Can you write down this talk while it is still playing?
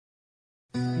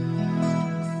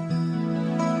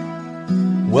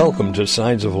Welcome to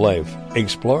Signs of Life,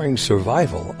 exploring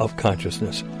survival of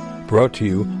consciousness. Brought to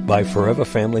you by Forever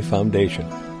Family Foundation.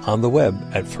 On the web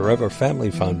at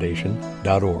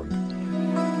foreverfamilyfoundation.org.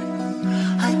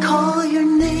 I call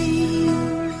your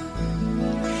name.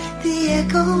 The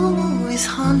echo is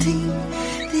haunting.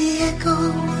 The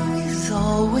echo is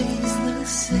always the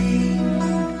same.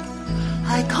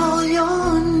 I call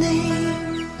your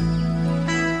name.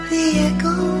 The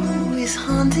echo is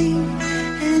haunting.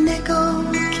 An echo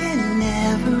can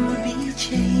never be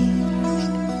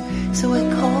changed. So I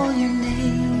call your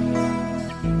name.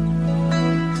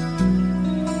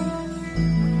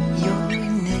 Your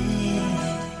name.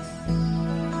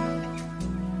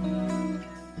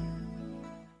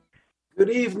 Good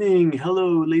evening.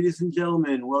 Hello, ladies and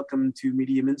gentlemen. Welcome to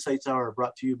Medium Insights Hour,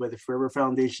 brought to you by the Forever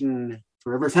Foundation,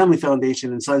 Forever Family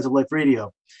Foundation, and Signs of Life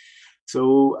Radio.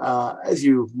 So, as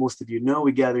most of you know,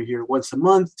 we gather here once a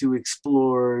month to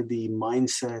explore the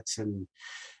mindsets and,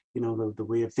 the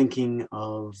way of thinking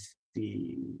of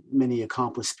the many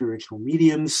accomplished spiritual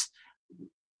mediums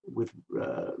with,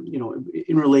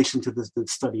 in relation to the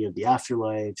study of the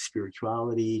afterlife,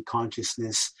 spirituality,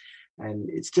 consciousness, and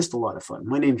it's just a lot of fun.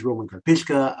 My name is Roman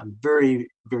Karpishka. I'm very,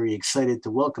 very excited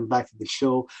to welcome back to the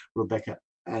show Rebecca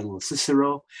Ann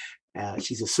Lo-Cicero.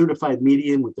 She's a certified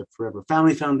medium with the Forever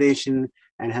Family Foundation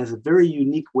and has a very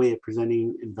unique way of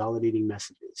presenting and validating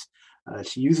messages.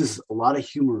 She uses a lot of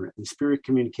humor and spirit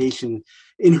communication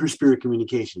in her spirit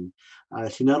communication.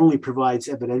 She not only provides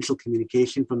evidential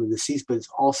communication from the deceased, but is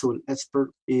also an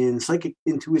expert in psychic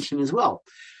intuition as well.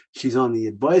 She's on the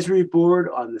advisory board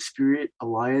on the Spirit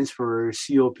Alliance for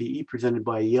COPE presented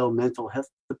by Yale Mental Health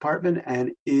Department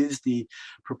and is the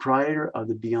proprietor of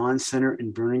the Beyond Center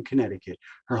in Vernon, Connecticut,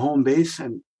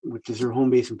 which is her home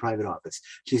base and private office.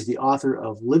 She's the author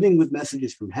of Living with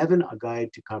Messages from Heaven, a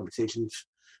guide to conversations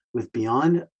with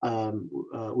the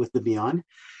Beyond.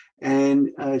 And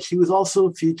she was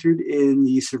also featured in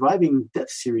the Surviving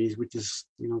Death series, which is,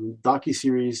 the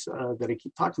docuseries that I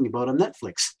keep talking about on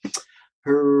Netflix.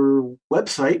 Her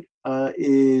website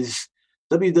is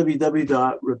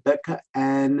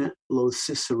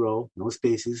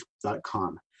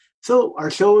www.RebeccaAnnLoCicero.com. So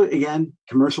our show, again,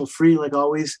 commercial free like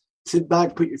always. Sit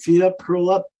back, put your feet up,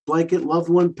 curl up, blanket, loved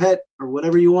one, pet, or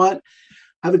whatever you want.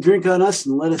 Have a drink on us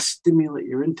and let us stimulate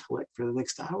your intellect for the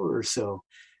next hour or so.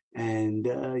 And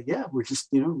we're just,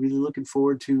 really looking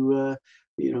forward to,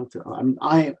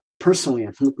 Personally,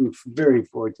 I'm looking very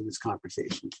forward to this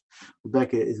conversation.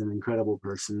 Rebecca is an incredible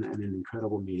person and an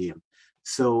incredible medium.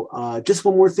 So just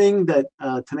one more thing that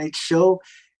tonight's show,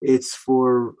 it's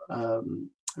for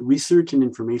research and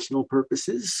informational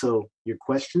purposes. So your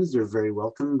questions, they're very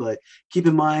welcome. But keep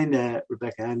in mind that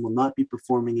Rebecca Ann will not be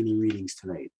performing any readings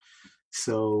tonight.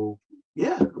 So,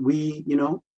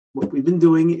 what we've been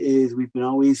doing is we've been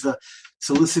always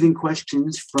soliciting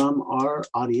questions from our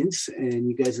audience. And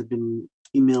you guys have been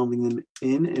emailing them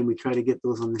in, and we try to get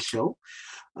those on the show.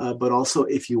 But also,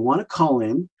 if you want to call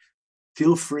in,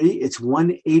 feel free. It's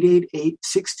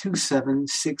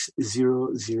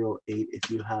 1-888-627-6008 if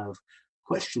you have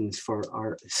questions for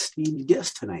our esteemed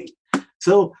guest tonight.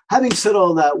 So, having said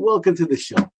all that, welcome to the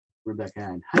show, Rebecca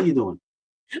Ann. How you doing?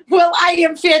 Well, I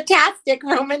am fantastic,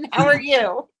 Roman. How are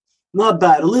you? Not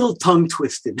bad. A little tongue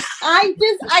twisted. I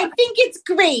think it's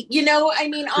great.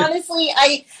 Honestly,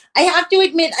 I have to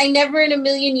admit, I never in a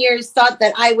million years thought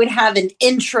that I would have an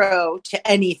intro to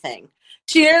anything.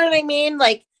 Do you know what I mean?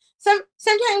 Like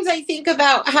sometimes I think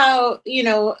about how,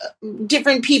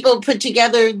 different people put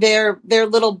together their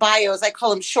little bios. I call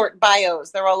them short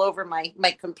bios. They're all over my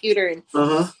computer.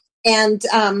 And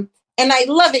I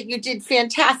love it. You did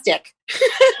fantastic.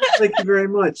 Thank you very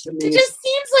much. It just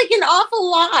seems like an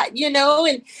awful lot,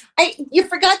 and you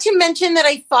forgot to mention that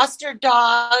I foster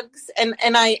dogs and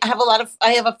I have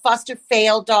a foster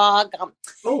fail dog.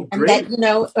 Great. And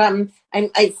that,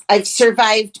 I've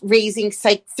survived raising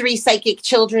 3 psychic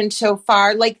children so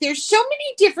far. Like there's so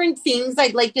many different things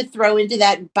I'd like to throw into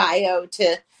that bio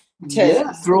to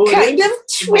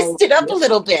twist it up a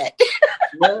little bit.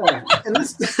 Yeah, and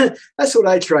that's what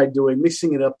I tried doing,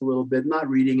 mixing it up a little bit, not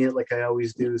reading it like I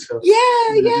always do. So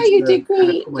you did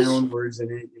great. Put my own words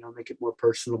in it, make it more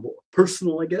personal,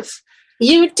 I guess.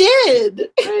 You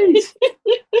did.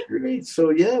 Great.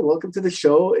 So welcome to the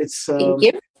show. It's Thank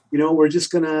you. We're just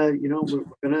gonna, we're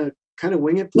gonna kind of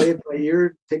wing it, play it by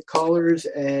ear, take callers,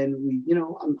 and we, in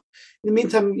the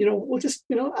meantime, we'll just,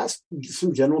 ask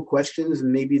some general questions,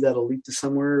 and maybe that'll lead to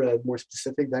somewhere more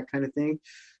specific, that kind of thing.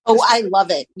 Oh, I love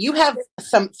it. You have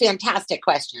some fantastic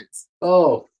questions.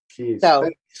 Oh, geez. Thank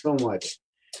you so much.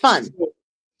 Fun.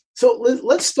 So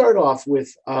let's start off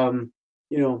with,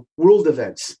 world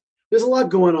events. there's a lot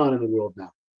going on in the world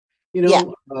now. You know,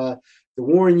 Yeah. The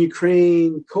war in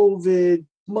Ukraine, COVID,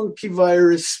 monkey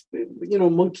virus, you know,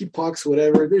 monkeypox,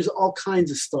 whatever. There's all kinds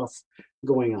of stuff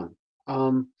going on.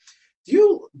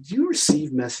 Do you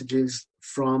receive messages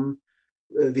from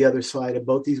the other side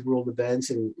about these world events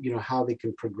and, you know, how they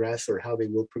can progress or how they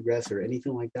will progress or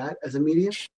anything like that as a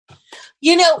medium?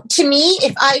 You know, to me,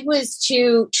 if I was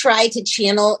to try to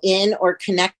channel in or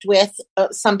connect with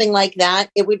something like that,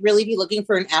 it would really be looking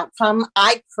for an outcome.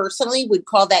 I personally would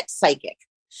call that psychic.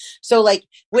 So, like,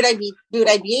 would I be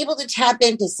able to tap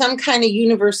into some kind of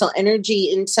universal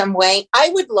energy in some way? I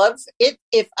would love it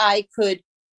if I could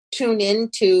tune in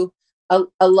to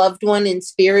a loved one in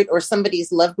spirit or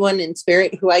somebody's loved one in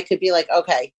spirit who I could be like,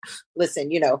 okay,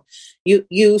 listen, you know,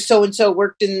 you so-and-so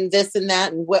worked in this and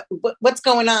that, and what's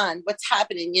going on? What's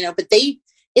happening? You know, but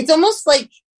it's almost like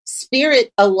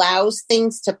spirit allows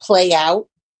things to play out.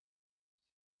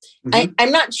 Mm-hmm.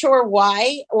 I'm not sure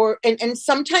why, and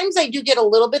sometimes I do get a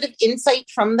little bit of insight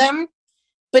from them,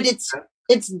 but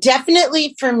it's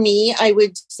definitely, for me, I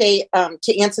would say,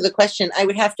 to answer the question, I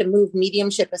would have to move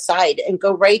mediumship aside and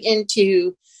go right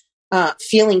into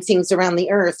feeling things around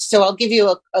the earth. So I'll give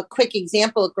you a quick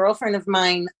example. A girlfriend of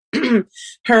mine, her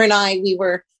and I,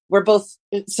 we're both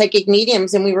psychic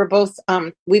mediums, and we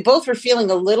both were feeling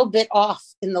a little bit off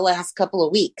in the last couple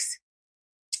of weeks.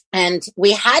 And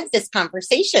we had this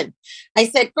conversation. I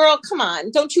said, girl, come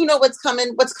on. Don't you know what's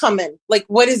coming? What's coming? Like,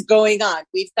 what is going on?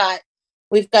 We've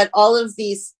got all of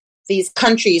these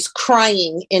countries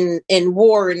crying in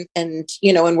war and,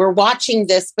 you know, and we're watching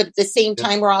this, but at the same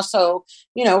time, we're also,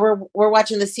 you know, we're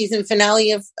watching the season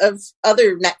finale of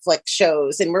other Netflix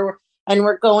shows, and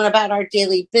we're going about our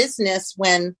daily business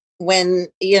when,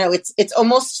 you know, it's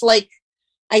almost like,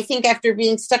 I think after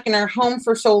being stuck in our home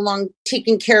for so long,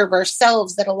 taking care of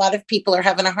ourselves, that a lot of people are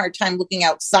having a hard time looking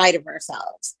outside of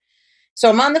ourselves. So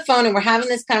I'm on the phone and we're having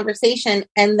this conversation.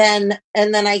 And then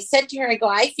I said to her, I go,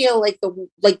 I feel like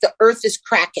the earth is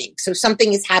cracking. So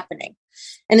something is happening.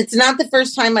 And it's not the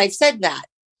first time I've said that.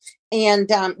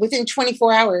 And within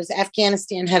 24 hours,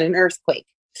 Afghanistan had an earthquake.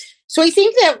 So I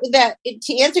think that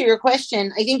to answer your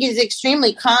question, I think it is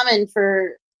extremely common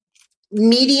for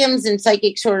mediums and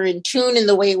psychics who are in tune in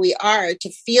the way we are to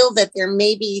feel that there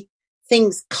may be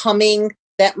things coming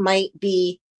that might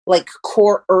be like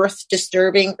core earth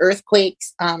disturbing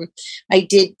earthquakes. I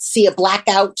did see a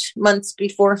blackout months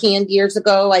beforehand years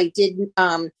ago. I did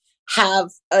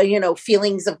have you know,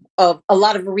 feelings of a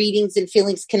lot of readings and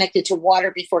feelings connected to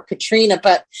water before Katrina,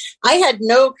 but I had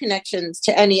no connections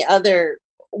to any other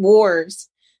wars.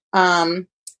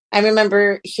 I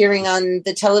remember hearing on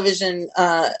the television,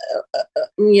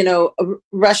 you know,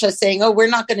 Russia saying, oh, we're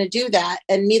not going to do that.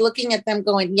 And me looking at them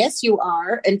going, yes, you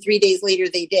are. And 3 days later,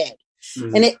 they did.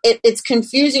 Mm-hmm. And it's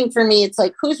confusing for me. It's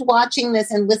like, who's watching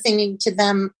this and listening to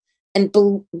them? And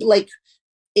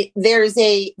there's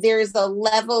a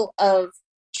level of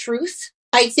truth,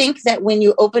 I think, that when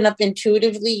you open up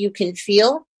intuitively, you can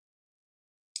feel.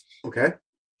 Okay.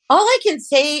 All I can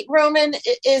say, Roman,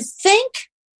 is thank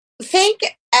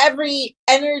every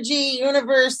energy,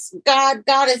 universe, God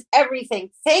is everything.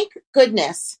 Thank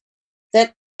goodness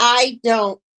that I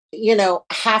don't, you know,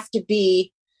 have to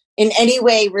be in any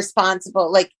way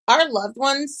responsible. Like, our loved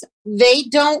ones, they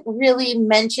don't really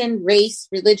mention race,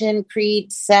 religion,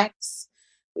 creed, sex,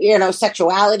 you know,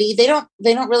 sexuality. They don't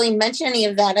really mention any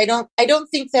of that. I don't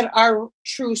think that our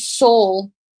true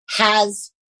soul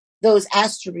has those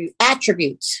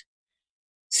attributes.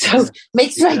 So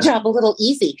makes my job a little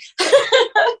easy.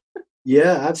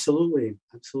 Yeah, absolutely.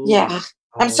 Yeah.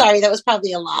 I'm sorry. That was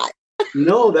probably a lot.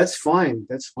 No, that's fine.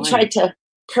 I tried to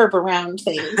curb around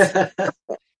things.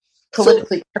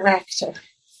 Politically correct.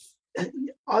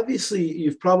 Obviously,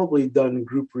 you've probably done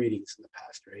group readings in the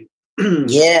past, right?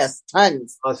 Yes,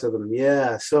 tons. Lots of them.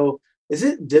 Yeah. So is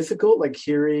it difficult, like,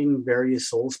 hearing various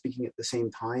souls speaking at the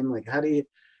same time? Like, how do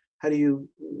you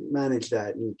manage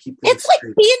that and keep things It's like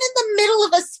straight? being in the middle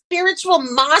of a spiritual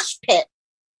mosh pit.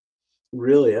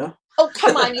 Really, yeah? Oh,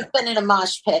 come on, you've been in a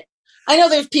mosh pit. I know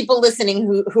there's people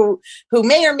listening who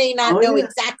may or may not know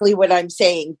exactly what I'm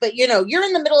saying, but you know, you're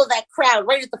in the middle of that crowd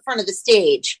right at the front of the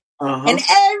stage, and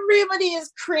everybody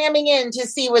is cramming in to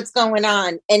see what's going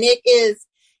on. And it's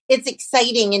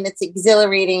exciting and it's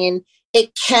exhilarating, and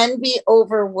it can be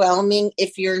overwhelming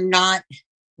if you're not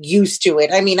used to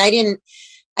it. I mean, I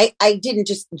didn't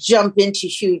just jump into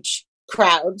huge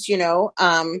crowds, you know,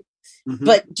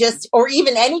 but or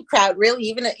even any crowd, really,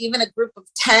 even a group of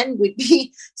 10 would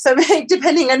be something,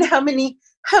 depending on how many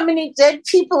dead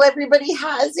people everybody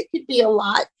has. It could be a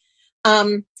lot.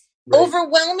 Right.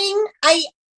 Overwhelming.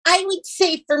 I would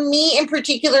say for me in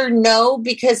particular, no,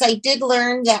 because I did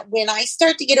learn that when I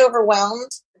start to get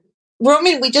overwhelmed,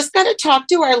 Roman, we just got to talk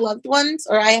to our loved ones,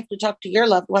 or I have to talk to your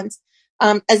loved ones,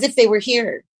 as if they were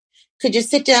here. Could you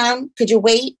sit down? Could you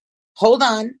wait? Hold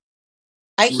on.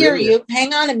 I hear you.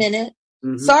 Hang on a minute.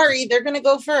 Mm-hmm. Sorry, they're going to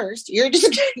go first. You're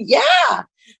just, yeah.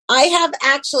 I have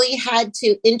actually had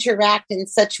to interact in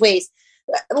such ways.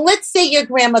 Let's say your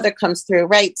grandmother comes through,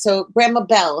 right? So Grandma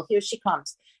Belle, here she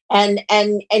comes. And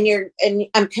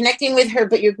I'm connecting with her,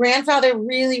 but your grandfather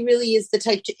really, really is the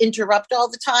type to interrupt all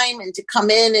the time and to come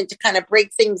in and to kind of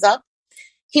break things up.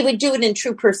 He would do it in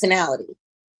true personality.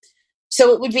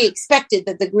 So it would be expected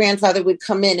that the grandfather would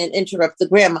come in and interrupt the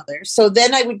grandmother. So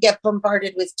then I would get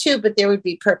bombarded with two, but there would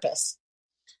be purpose.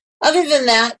 Other than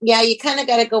that, yeah, you kind of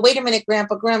got to go, wait a minute,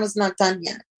 Grandpa, Grandma's not done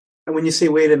yet. And when you say,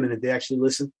 wait a minute, they actually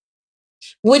listen?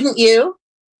 Wouldn't you?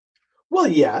 Well,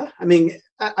 yeah. I mean,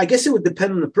 I guess it would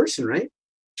depend on the person, right?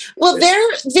 Well,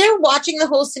 they're watching the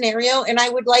whole scenario, and I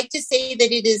would like to say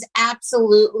that it is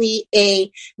absolutely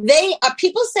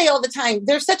people say all the time,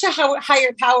 they're such a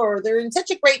higher power, or they're in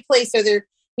such a great place, or they're,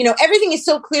 everything is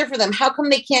so clear for them. How come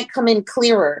they can't come in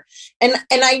clearer? And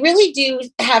I really do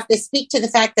have to speak to the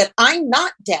fact that I'm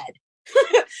not dead.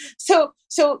 So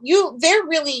they're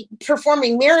really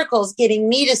performing miracles, getting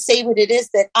me to say what it is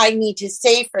that I need to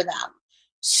say for them.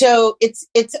 So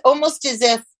it's almost as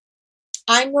if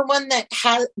I'm the one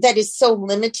that is so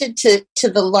limited to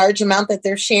the large amount that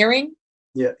they're sharing.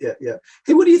 Yeah.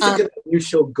 Hey, what do you think of the new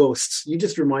show Ghosts? You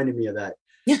just reminded me of that.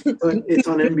 It's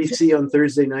on NBC on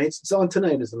Thursday nights. It's on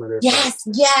tonight, as a matter of fact.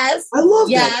 Yes. I love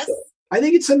that show. I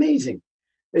think it's amazing.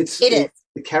 It is.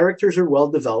 The characters are well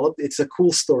developed. It's a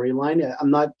cool storyline. I'm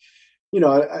not,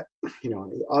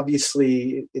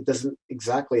 obviously it doesn't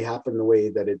exactly happen the way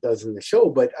that it does in the show,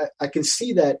 but I can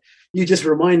see that you just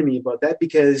reminded me about that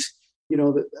because,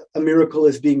 a miracle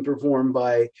is being performed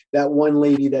by that one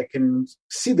lady that can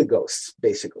see the ghosts,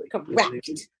 basically. Correct.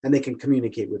 And they can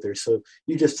communicate with her. So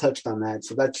you just touched on that.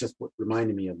 So that's just what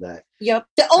reminded me of that. Yep.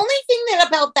 The only thing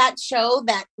about that show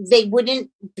that they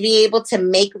wouldn't be able to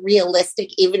make realistic,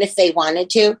 even if they wanted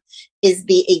to, is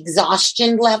the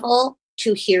exhaustion level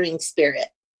to hearing spirit.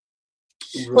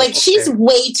 Like she's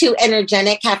way too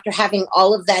energetic after having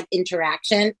all of that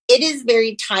interaction. It is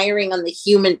very tiring on the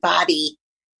human body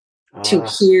to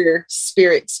hear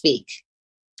spirit speak.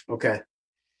 Okay.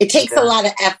 It takes a lot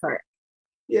of effort.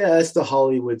 Yeah, that's the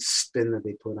Hollywood spin that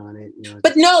they put on it.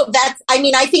 But no,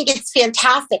 I think it's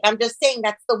fantastic. I'm just saying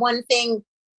that's the one thing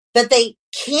that they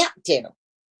can't do.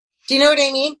 Do you know what I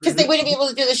mean? Because they wouldn't be able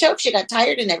to do the show if she got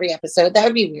tired in every episode. That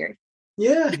would be weird.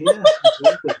 Yeah.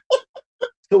 Exactly.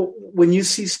 So when you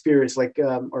see spirits, like,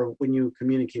 or when you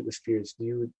communicate with spirits,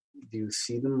 do you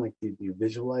see them? Like, do you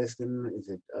visualize them? Is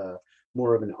it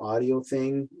more of an audio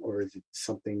thing, or is it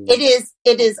something? It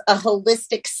is a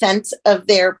holistic sense of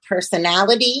their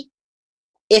personality.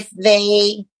 If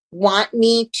they want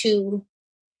me to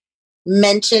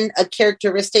mention a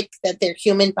characteristic that their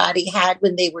human body had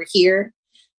when they were here,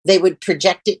 they would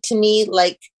project it to me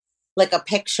like a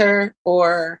picture,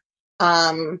 or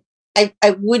I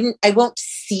won't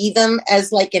see them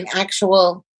as like an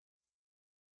actual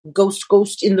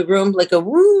ghost in the room, like a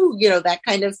woo, that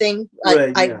kind of thing.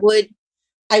 Right, yeah.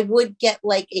 I would get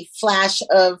like a flash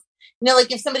of,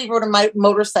 like if somebody rode a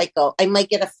motorcycle, I might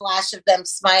get a flash of them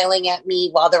smiling at me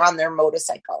while they're on their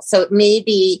motorcycle. So it may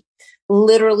be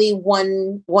literally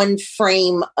one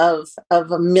frame of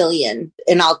a million,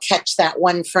 and I'll catch that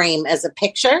one frame as a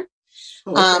picture.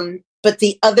 Okay. But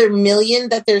the other million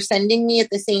that they're sending me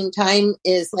at the same time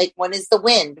is like, one is the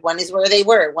wind, one is where they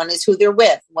were, one is who they're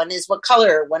with, one is what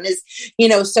color, one is,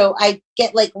 so I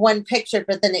get like one picture,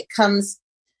 but then it comes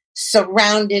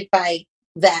surrounded by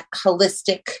that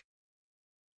holistic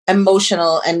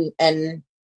emotional and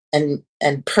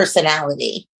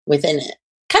personality within it.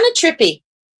 Kind of trippy.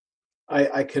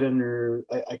 I could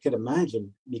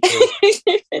imagine, because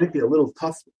it might be a little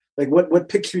tough. Like what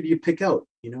picture do you pick out?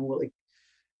 Like,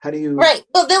 how do you? Right.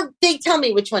 Well, they tell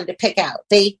me which one to pick out.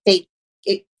 It's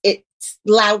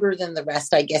louder than the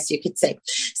rest, I guess you could say.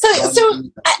 So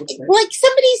like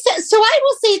somebody said, so I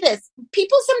will say this.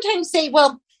 People sometimes say,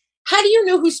 well, how do you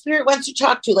know who spirit wants to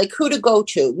talk to? Like who to go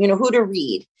to, who to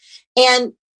read.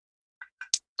 And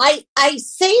I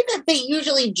say that they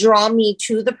usually draw me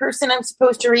to the person I'm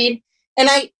supposed to read. And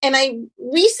I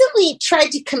recently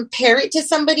tried to compare it to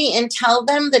somebody and tell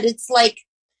them that it's like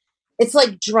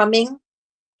drumming.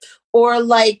 Or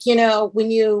like,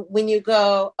 when you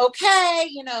go, okay,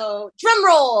 drum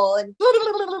roll and blah, blah,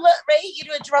 blah, blah, blah, right? You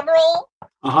do a drum roll.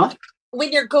 Uh-huh.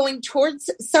 When you're going towards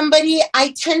somebody,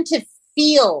 I tend to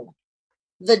feel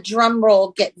the drum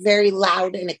roll get very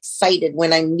loud and excited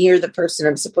when I'm near the person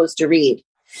I'm supposed to read.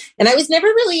 And I was never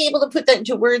really able to put that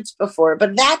into words before,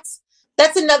 but that's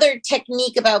another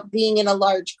technique about being in a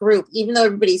large group. Even though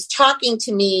everybody's talking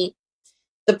to me,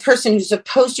 the person who's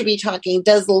supposed to be talking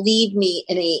does lead me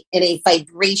in a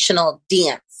vibrational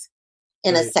dance,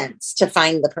 in a sense, to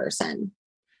find the person.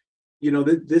 You know,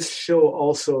 this show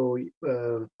also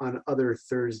on other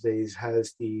Thursdays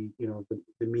has the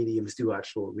mediums do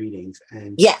actual readings.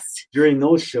 And yes, during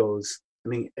those shows, I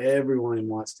mean, everyone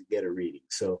wants to get a reading.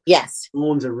 So yes,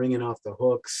 phones are ringing off the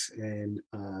hooks, and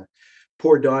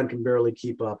poor Don can barely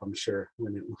keep up, I'm sure.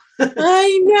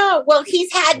 I know. Well,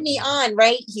 he's had me on,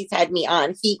 right? He's had me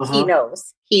on. He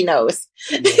knows. He knows.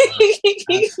 Yeah,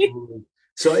 absolutely.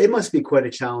 So it must be quite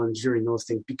a challenge during those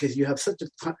things, because you have such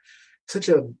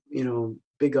a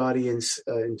big audience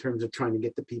in terms of trying to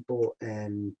get the people,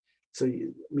 and so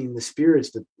the spirits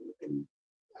that.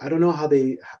 I don't know how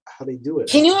they do it.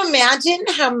 Can you imagine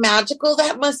how magical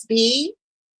that must be?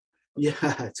 Yeah,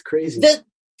 it's crazy.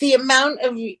 The amount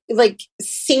of like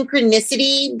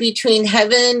synchronicity between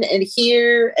heaven and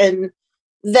here and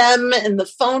them and the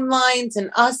phone lines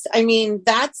and us. I mean,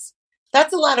 that's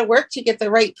a lot of work to get the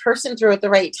right person through at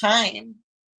the right time.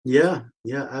 Yeah,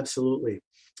 absolutely.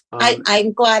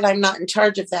 I'm glad I'm not in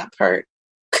charge of that part.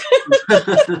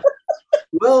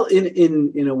 Well,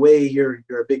 in a way, you're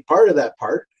a big part of that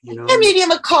part, Yeah, maybe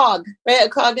I'm a cog, right? A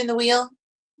cog in the wheel.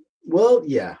 Well,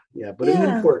 yeah, but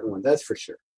an important one, that's for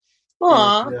sure.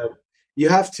 Aw. And, you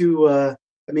have to.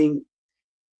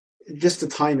 Just the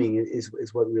timing is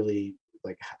what really,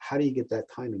 like, how do you get that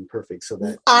timing perfect so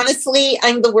that? Honestly,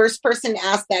 I'm the worst person to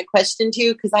ask that question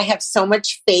to, because I have so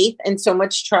much faith and so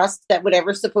much trust that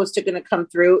whatever's supposed to gonna come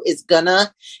through is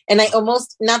gonna. And I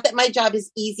almost, not that my job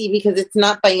is easy, because it's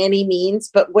not by any means,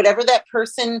 but whatever that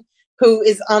person who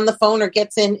is on the phone or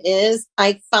gets in is,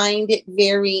 I find it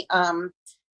very,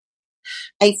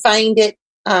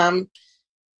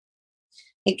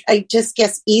 I just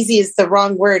guess easy is the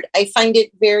wrong word. I find it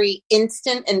very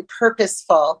instant and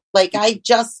purposeful. Like, I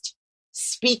just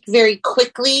speak very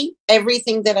quickly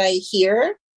everything that I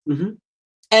hear,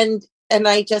 and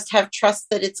I just have trust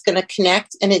that it's going to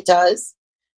connect, and it does.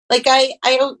 Like, I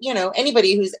don't,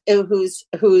 anybody who's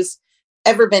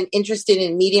ever been interested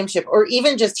in mediumship, or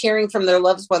even just hearing from their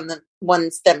loved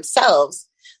ones themselves,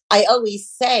 I always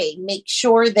say, make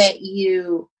sure that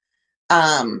you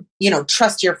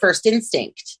trust your first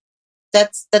instinct.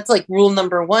 That's like rule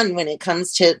number one when it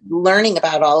comes to learning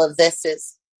about all of this,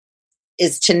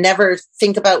 is to never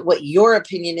think about what your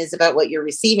opinion is about what you're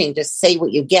receiving. Just say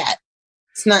what you get.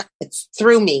 It's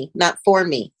through me, not for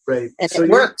me. Right. And so it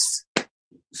works.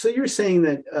 So you're saying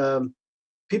that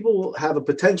people have a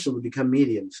potential to become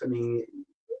mediums. I mean,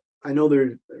 I know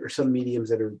there are some mediums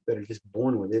that are just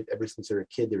born with it. Ever since they're a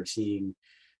kid, they're seeing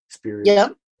spirits. Yeah.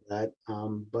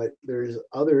 But there's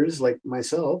others like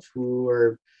myself who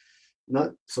are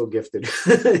not so gifted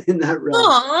in that realm.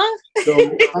 Aww.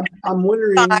 So I'm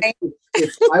wondering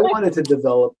if I wanted to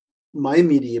develop my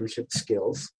mediumship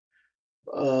skills,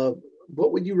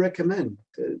 what would you recommend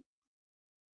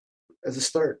as a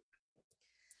start?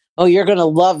 Oh, you're going to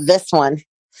love this one.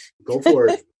 Go for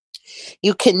it.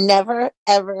 You can never,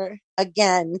 ever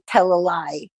again tell a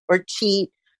lie or cheat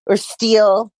or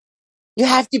steal. You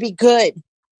have to be good.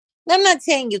 I'm not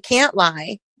saying you can't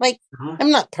lie. Like, I'm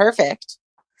not perfect.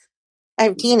 I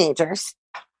have teenagers.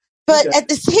 But at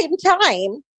the same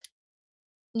time,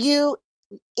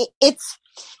 it's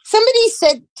somebody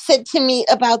said to me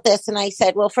about this, and I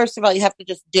said, well, first of all, you have to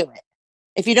just do it.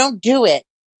 If you don't do it,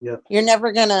 you're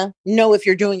never going to know if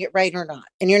you're doing it right or not.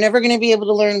 And you're never going to be able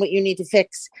to learn what you need to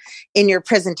fix in your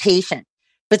presentation.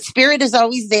 But spirit is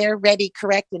always there, ready,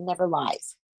 correct, and never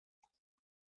lies.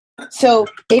 So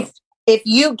if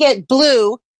you get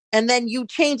blue and then you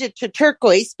change it to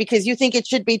turquoise because you think it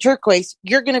should be turquoise,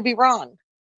 you're going to be wrong.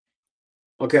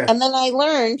 Okay. And then I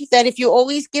learned that if you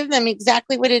always give them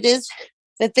exactly what it is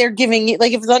that they're giving you,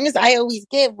 like, as long as I always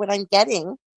give what I'm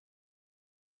getting,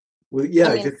 well,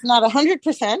 yeah, it's not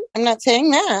 100%. I'm not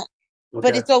saying that,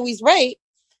 but it's always right.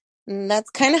 And that's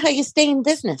kind of how you stay in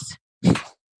business.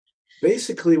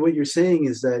 Basically, what you're saying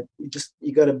is that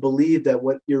you got to believe that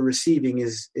what you're receiving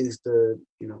is the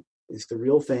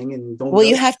real thing, and don't. Well,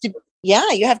 you have to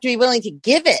be willing to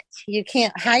give it. You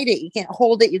can't hide it. You can't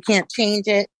hold it. You can't change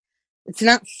it. It's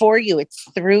not for you. It's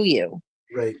through you.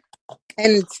 Right.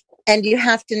 And you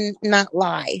have to not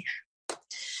lie.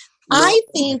 I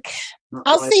think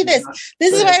I'll say this.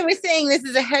 This is why I was saying this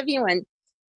is a heavy one.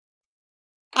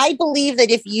 I believe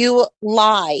that if you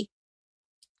lie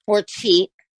or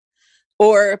cheat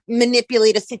or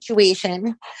manipulate a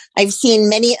situation. I've seen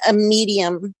many a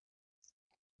medium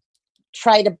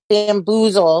try to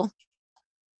bamboozle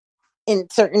in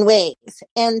certain ways.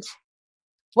 And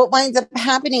what winds up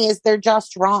happening is they're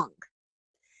just wrong.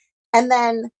 And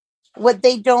then what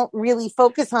they don't really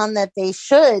focus on that they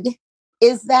should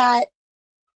is that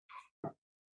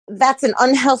that's an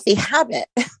unhealthy habit.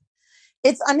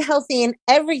 It's unhealthy in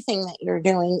everything that you're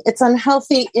doing. It's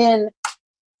unhealthy in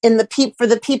for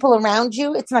the people around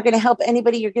you. It's not going to help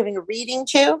anybody you're giving a reading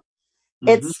to. Mm-hmm.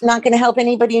 It's not going to help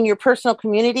anybody in your personal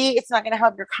community. It's not going to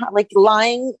help your, like,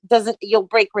 lying you'll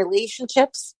break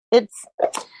relationships. You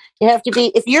have to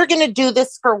be, if you're going to do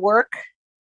this for work,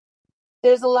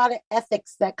 there's a lot of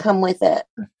ethics that come with it.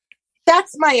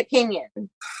 That's my opinion.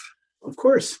 Of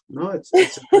course. No, it's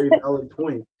a very valid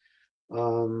point.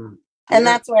 And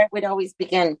that's where it would always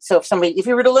begin. So if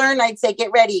you were to learn, I'd say, get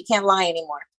ready. You can't lie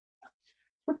anymore.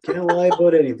 Can't lie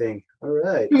about anything. All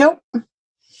right. Nope.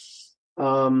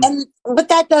 But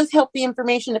that does help the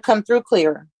information to come through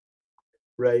clearer.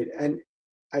 Right. And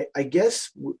I guess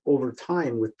over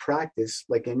time with practice,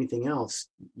 like anything else,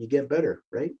 you get better,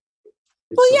 right?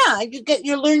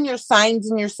 You learn your signs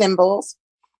and your symbols.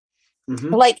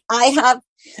 Mm-hmm. Like I have,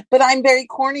 but I'm very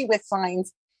corny with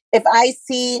signs. If I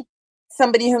see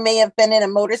somebody who may have been in a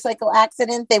motorcycle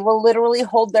accident, they will literally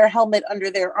hold their helmet under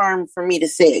their arm for me to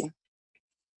see.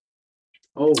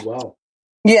 Oh, wow.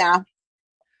 Yeah.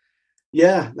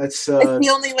 Yeah, it's the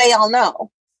only way I'll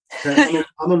know.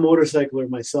 I'm a motorcycler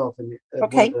myself, and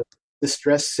okay. One of the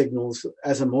stress signals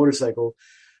as a motorcycle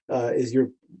is your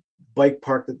bike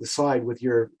parked at the side with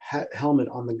your helmet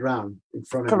on the ground in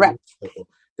front of Correct. your motorcycle.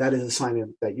 That is a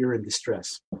sign that you're in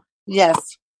distress.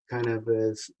 Yes. Kind of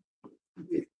as,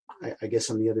 I guess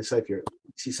on the other side, if you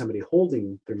see somebody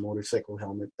holding their motorcycle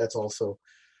helmet, that's also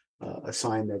a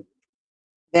sign that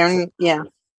yeah.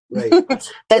 Right.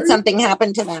 that something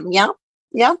happened to them. Yeah.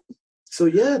 Yeah. So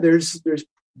yeah,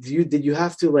 did you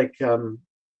have to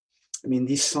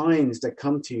these signs that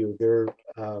come to you, they're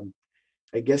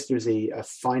I guess there's a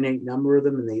finite number of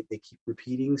them, and they keep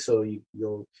repeating, so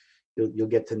you'll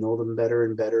get to know them better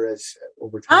and better as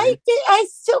over time. I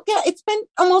still get, it's been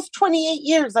almost 28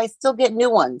 years. I still get new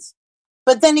ones.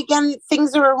 But then again,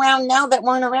 things are around now that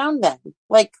weren't around then.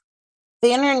 Like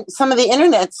some of the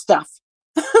internet stuff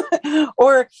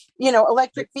or,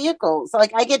 electric vehicles.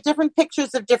 Like I get different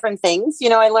pictures of different things.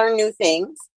 I learn new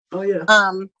things. Oh yeah.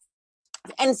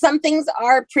 And some things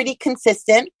are pretty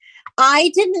consistent.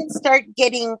 I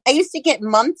used to get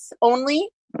months only.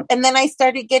 And then I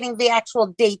started getting the actual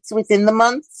dates within the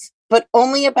months, but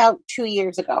only about 2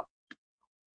 years ago.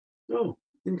 Oh,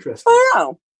 interesting. I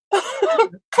know.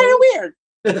 Kind of weird.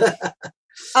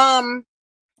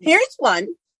 Here's one.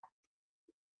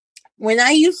 When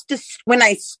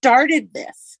I started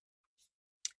this,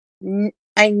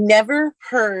 I never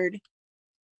heard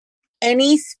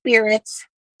any spirits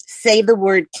say the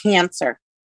word cancer.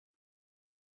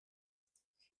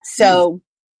 So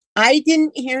I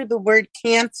didn't hear the word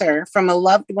cancer from a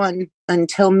loved one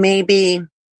until maybe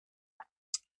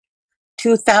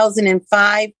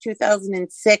 2005,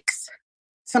 2006,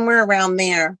 somewhere around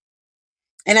there.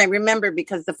 And I remember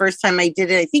because the first time I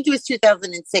did it, I think it was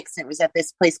 2006, and it was at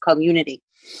this place called Unity.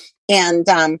 And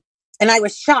I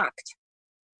was shocked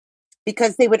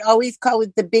because they would always call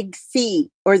it the big C,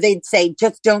 or they'd say,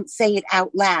 just don't say it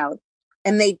out loud.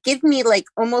 And they'd give me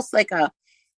almost like a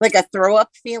throw up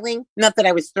feeling. Not that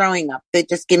I was throwing up. They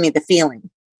just give me the feeling.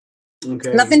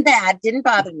 Okay. Nothing bad. Didn't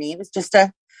bother me. It was just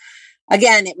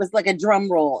it was like a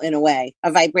drum roll in a way,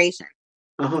 a vibration.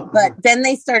 But then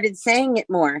they started saying it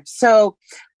more. So,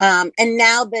 and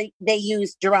now they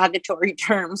use derogatory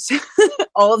terms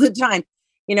all the time.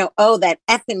 That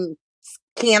effing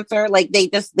cancer. Like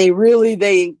that's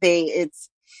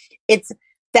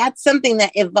something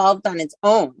that evolved on its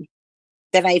own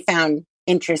that I found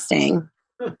interesting.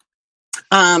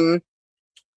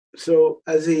 So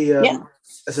as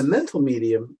a mental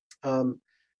medium,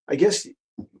 I guess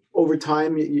over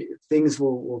time things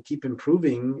will keep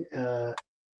improving,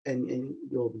 and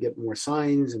you'll get more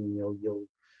signs, and you'll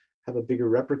have a bigger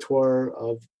repertoire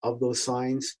of those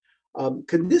signs.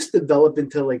 Can this develop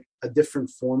into like a different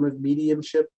form of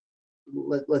mediumship?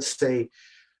 Let's say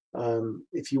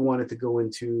if you wanted to go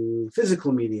into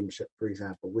physical mediumship, for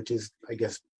example, which is, I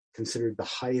guess, considered the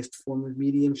highest form of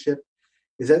mediumship.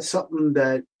 Is that something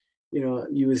that,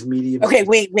 you as medium? Okay,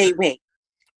 wait.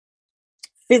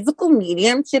 Physical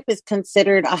mediumship is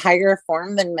considered a higher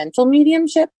form than mental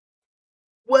mediumship?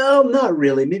 Well, not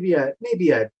really. Maybe I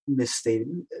misstated.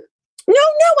 No,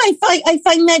 I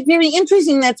find that very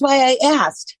interesting. That's why I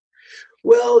asked.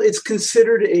 Well, it's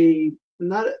considered a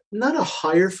not a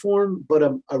higher form, but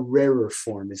a rarer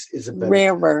form is a better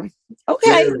Rarer.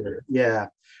 Okay.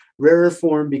 Rarer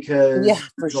form, because Yeah,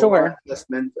 for there's a sure. lot less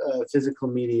physical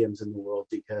mediums in the world,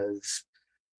 because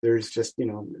there's just,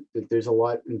 there's a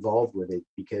lot involved with it,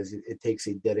 because it takes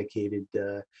a dedicated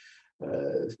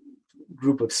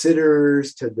group of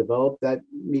sitters to develop that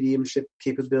mediumship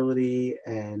capability.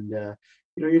 And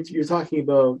you're talking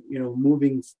about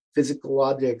moving physical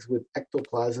objects with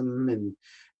ectoplasm and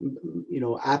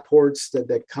apports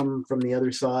that come from the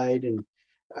other side. And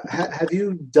have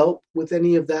you dealt with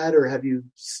any of that, or have you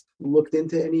looked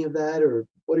into any of that, or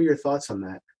what are your thoughts on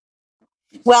that?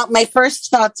 Well, my first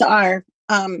thoughts are,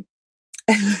 I'm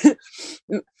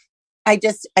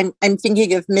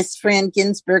thinking of Miss Fran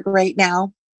Ginsburg right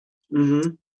now.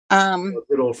 Mm-hmm.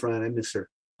 Good old Fran, I miss her.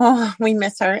 Oh, we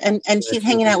miss her, and she's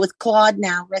hanging out with Claude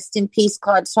now. Rest in peace,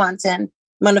 Claude Swanson,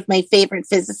 one of my favorite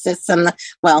physicists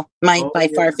by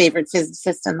far favorite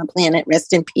physicist on the planet.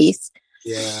 Rest in peace.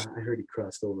 Yeah, I heard he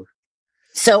crossed over.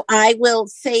 So I will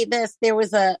say this: there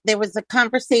was a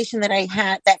conversation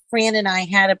that Fran and I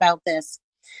had about this,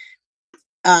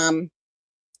 and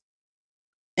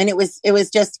it was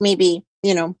just maybe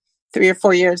 3 or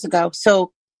 4 years ago.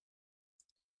 So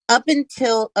up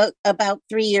until about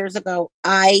 3 years ago,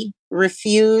 I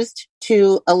refused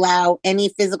to allow any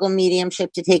physical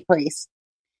mediumship to take place.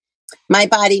 My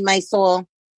body, my soul,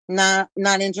 not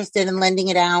interested in lending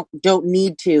it out. Don't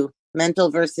need to.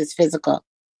 Mental versus physical.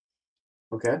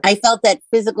 Okay. I felt that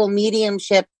physical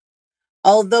mediumship,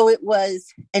 although it was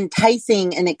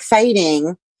enticing and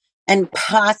exciting and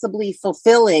possibly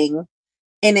fulfilling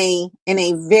in a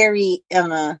very,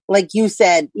 like you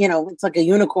said, it's like a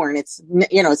unicorn. It's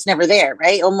never there,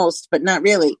 right? Almost, but not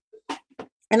really.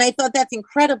 And I thought that's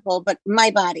incredible, but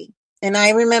my body. And I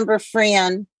remember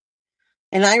Fran,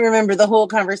 and I remember the whole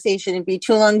conversation. It'd be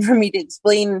too long for me to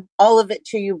explain all of it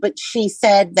to you, but she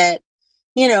said that,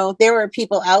 there were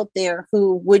people out there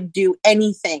who would do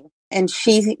anything. And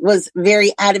she was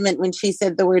very adamant when she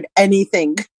said the word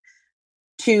anything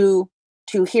to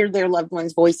hear their loved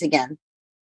one's voice again.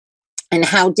 And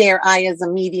how dare I, as a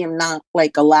medium, not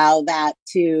allow that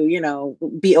to,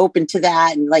 be open to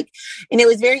that. And it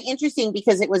was very interesting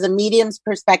because it was a medium's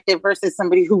perspective versus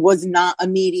somebody who was not a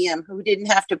medium, who didn't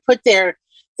have to put their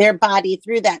body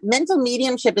through that. Mental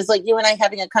mediumship is like you and I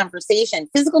having a conversation.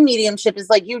 Physical mediumship is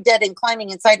like you dead and climbing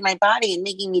inside my body and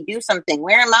making me do something.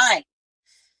 Where am I?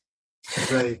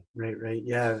 Right.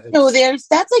 Yeah. So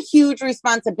that's a huge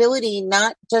responsibility,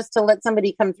 not just to let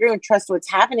somebody come through and trust what's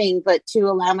happening, but to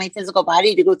allow my physical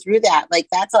body to go through that.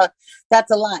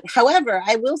 That's a lot. However,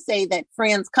 I will say that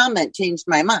Fran's comment changed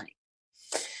my mind.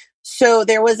 So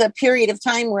there was a period of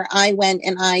time where I went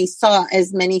and I saw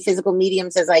as many physical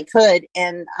mediums as I could,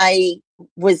 and I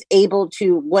was able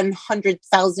to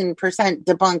 100,000%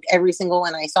 debunk every single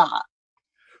one I saw.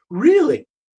 Really?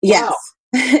 Yes. Wow.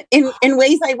 in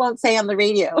ways I won't say on the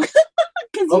radio.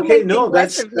 Okay, no,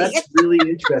 that's really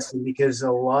interesting, because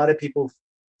a lot of people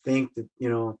think that,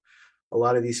 a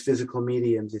lot of these physical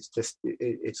mediums, it's just,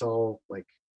 it's all like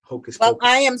hocus pocus. Well,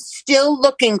 I am still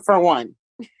looking for one.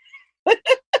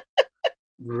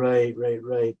 Right.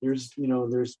 There's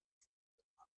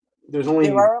only,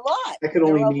 there are a lot. There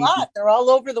are a lot. They're all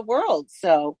over the world.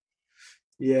 So,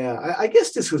 yeah, I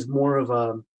guess this was more of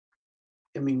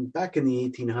back in the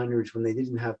 1800s when they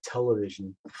didn't have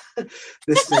television,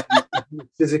 this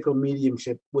physical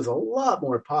mediumship was a lot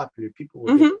more popular. People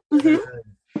would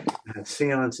have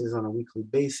seances on a weekly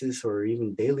basis or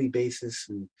even daily basis,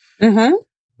 and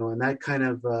and that kind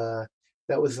of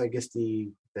that was, I guess,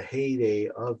 the heyday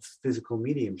of physical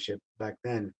mediumship back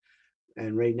then.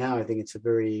 And right now, I think it's a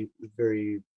very,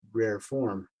 very rare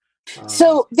form.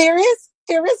 So there is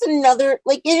another,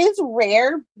 it is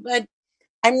rare, but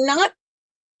I'm not.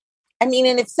 And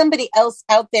if somebody else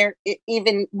out there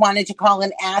even wanted to call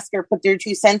and ask or put their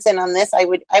 2 cents in on this, I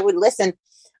would listen.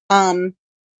 I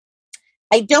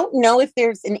don't know if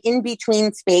there's an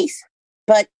in-between space,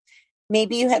 but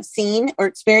maybe you have seen or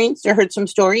experienced or heard some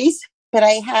stories, but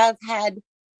I have had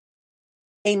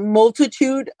a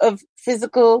multitude of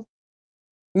physical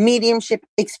mediumship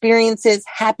experiences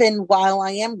happen while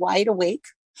I am wide awake.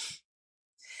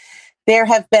 There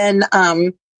have been,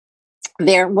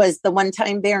 there was the one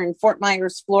time there in Fort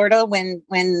Myers, Florida, when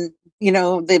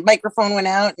the microphone went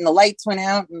out and the lights went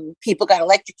out and people got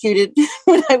electrocuted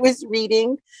when I was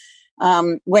reading.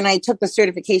 When I took the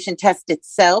certification test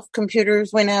itself,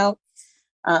 computers went out.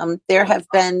 There have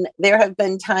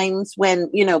been times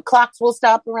when, clocks will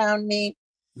stop around me.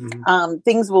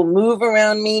 Things will move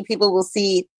around me. People will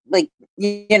see,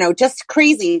 just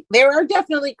crazy. There are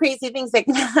definitely crazy things that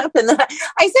can happen.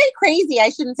 I say crazy. I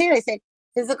shouldn't say it. I say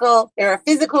physical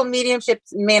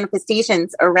mediumships and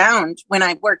manifestations around when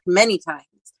I've worked many times.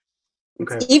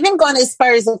 Okay. It's even gone as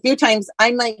far as a few times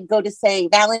I might go to say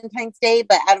Valentine's Day,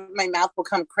 but out of my mouth will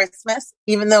come Christmas,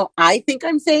 even though I think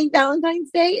I'm saying Valentine's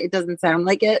Day. It doesn't sound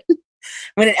like it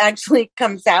when it actually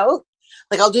comes out.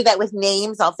 Like I'll do that with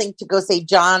names. I'll think to go say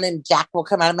John and Jack will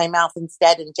come out of my mouth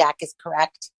instead, and Jack is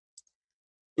correct.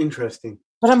 Interesting.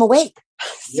 But I'm awake.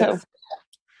 Yeah. So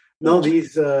No,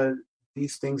 these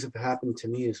things have happened to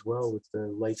me as well, with the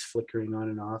lights flickering on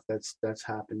and off. That's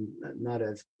happened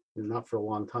not for a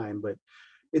long time, but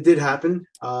it did happen.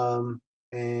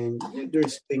 And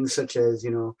there's things such as,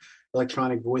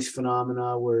 electronic voice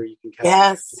phenomena where you can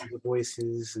capture the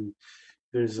voices, and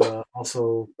there's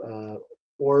also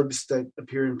orbs that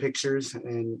appear in pictures.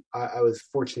 And I was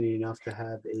fortunate enough to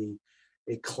have a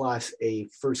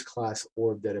first class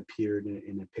orb that appeared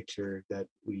in a picture that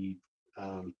we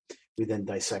then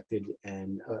dissected,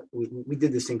 and we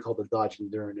did this thing called the dodge and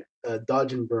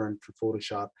burn for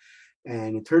Photoshop,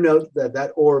 and it turned out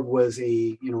that orb was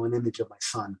an image of my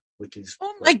son, which is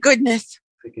my goodness,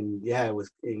 freaking, yeah, it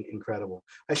was incredible.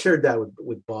 I shared that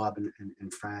with Bob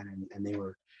and Fran, and they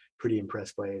were pretty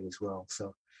impressed by it as well.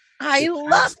 So I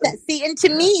love that. See, and to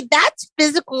me, that's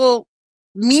physical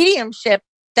mediumship.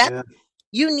 That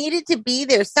you needed to be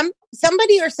there.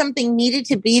 Somebody or something needed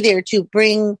to be there to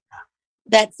bring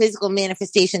that physical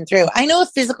manifestation through. I know a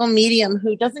physical medium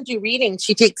who doesn't do readings.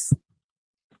 She takes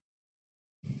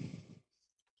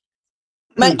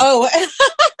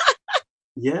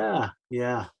yeah,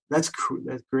 that's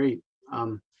great.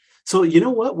 So you know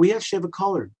what? We actually have a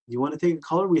caller. You want to take a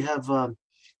caller? We have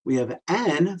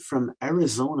Anne from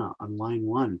Arizona on line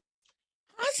 1.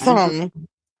 Awesome.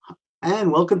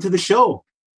 Anne, welcome to the show.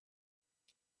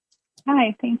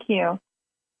 Hi, thank you.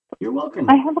 You're welcome.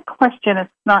 I have a question. It's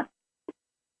not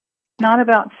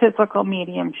about physical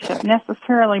mediumship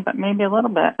necessarily, but maybe a little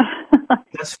bit.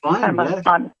 That's fine.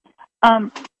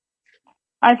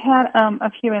 I've had a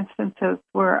few instances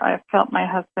where I felt my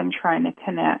husband trying to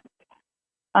connect.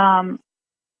 And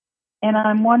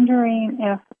I'm wondering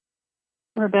if,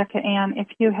 Rebecca Ann, if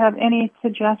you have any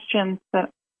suggestions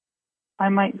that I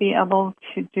might be able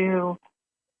to do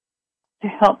to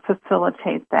help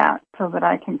facilitate that so that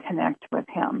I can connect with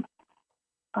him.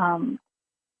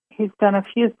 He's done a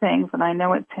few things, and I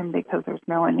know it's him because there's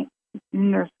no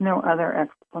other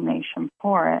explanation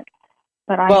for it.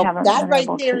 But I haven't been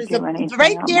able to do anything.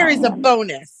 Right there is a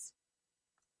bonus.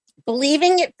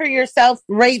 Believing it for yourself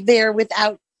right there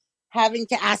without having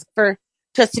to ask for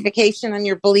justification on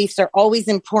your beliefs are always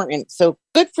important. So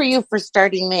good for you for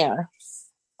starting there.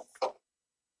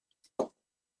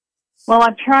 Well,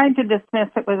 I've tried to dismiss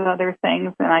it with other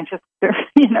things, and I just,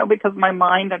 because my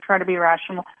mind, I try to be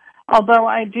rational. Although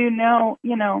I do know,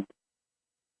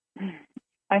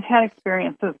 I've had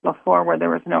experiences before where there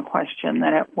was no question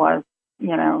that it was,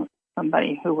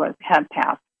 somebody who had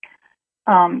passed.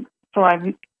 So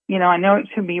I know it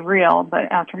to be real,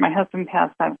 but after my husband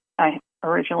passed, I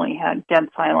originally had dead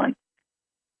silence.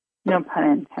 No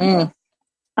pun intended.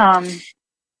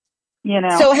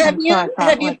 So have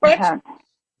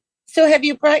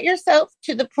you brought yourself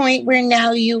to the point where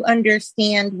now you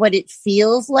understand what it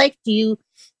feels like?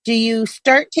 Do you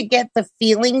start to get the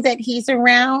feeling that he's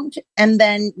around, and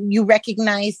then you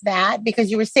recognize that? Because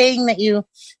you were saying that you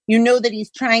know that he's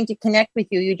trying to connect with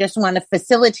you. You just want to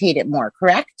facilitate it more,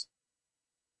 correct?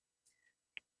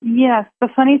 Yes. The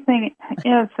funny thing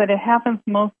is that it happens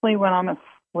mostly when I'm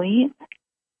asleep.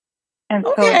 And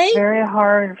so it's very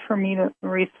hard for me to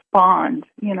respond,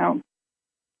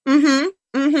 Mm-hmm.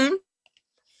 Mm-hmm.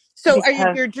 So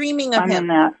you're dreaming of him?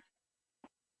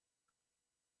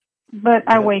 But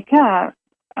I wake up,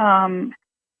 and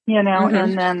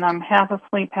then I'm half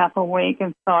asleep, half awake,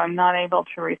 and so I'm not able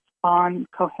to respond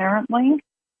coherently.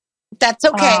 That's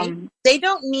okay. They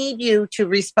don't need you to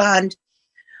respond.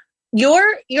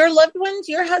 Your loved ones,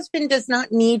 your husband does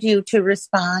not need you to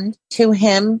respond to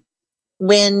him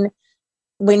when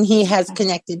he has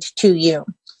connected to you.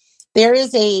 There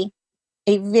is a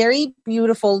very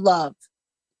beautiful love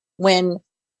when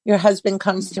your husband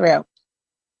comes through.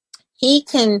 He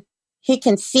can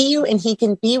see you and he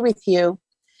can be with you.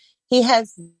 He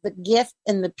has the gift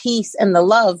and the peace and the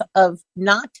love of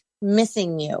not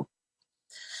missing you.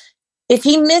 If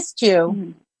he missed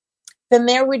you, then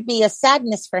there would be a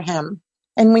sadness for him.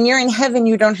 And when you're in heaven,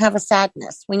 you don't have a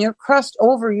sadness. When you're crossed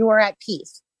over, you are at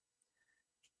peace.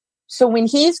 So when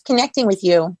he's connecting with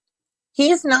you,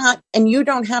 he is not, and you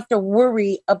don't have to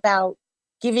worry about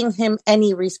giving him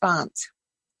any response.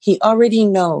 He already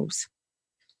knows.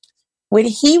 What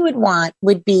he would want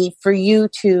would be for you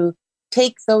to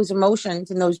take those emotions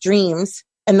and those dreams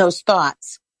and those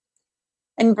thoughts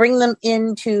and bring them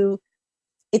into,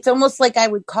 it's almost like I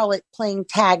would call it playing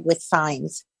tag with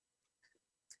signs.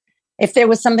 If there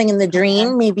was something in the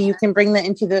dream, maybe you can bring that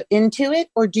into it.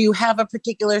 Or do you have a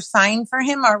particular sign for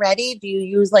him already? Do you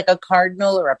use like a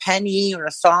cardinal or a penny or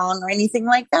a song or anything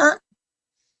like that?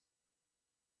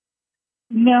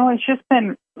 No, it's just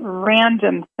been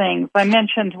random things. I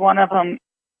mentioned one of them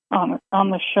on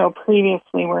the show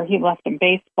previously where he left a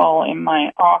baseball in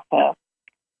my office.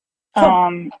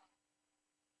 That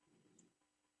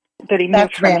he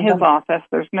moved from his office.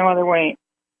 There's no other way.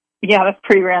 Yeah, that's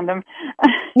pretty random.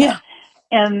 Yeah.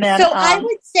 And then so I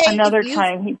would say another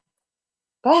time he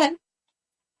go ahead.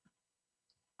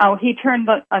 Oh, he turned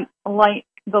the light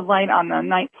on the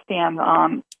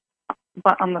nightstand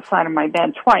but on the side of my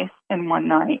bed twice in one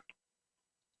night.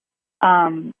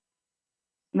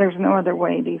 There's no other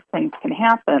way these things can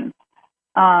happen.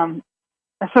 So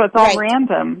it's all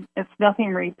random. It's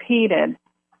nothing repeated.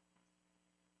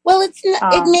 Well, it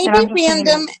may be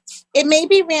random. It may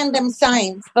be random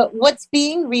signs, but what's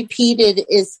being repeated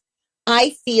is,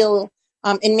 I feel,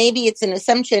 and maybe it's an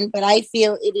assumption, but I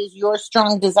feel it is your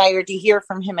strong desire to hear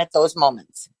from him at those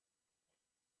moments.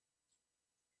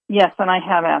 Yes, and I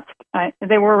have asked.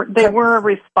 They were a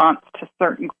response to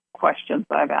certain questions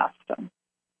I've asked them.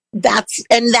 That's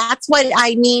what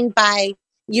I mean by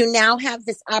you now have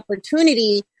this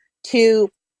opportunity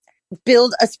to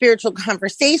build a spiritual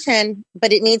conversation,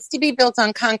 but it needs to be built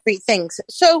on concrete things.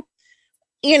 So,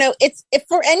 it's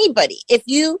for anybody. If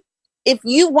you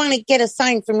want to get a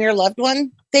sign from your loved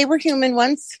one, they were human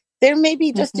once. They're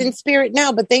maybe just in spirit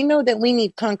now, but they know that we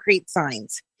need concrete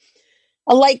signs.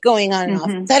 A light going on and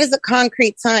off. That is a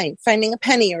concrete sign. Finding a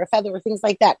penny or a feather or things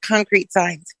like that. Concrete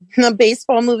signs. A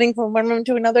baseball moving from one room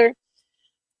to another.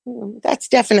 That's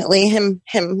definitely him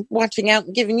watching out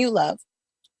and giving you love.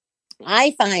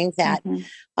 I find that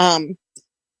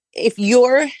if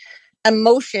your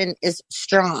emotion is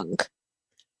strong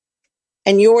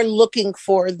and you're looking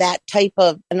for that type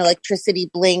of an electricity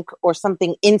blink or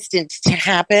something instant to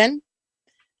happen,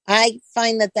 I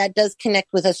find that does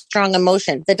connect with a strong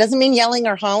emotion. That doesn't mean yelling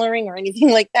or hollering or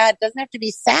anything like that. It doesn't have to be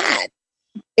sad.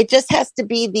 It just has to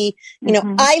be the,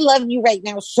 I love you right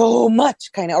now so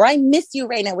much kind of, or I miss you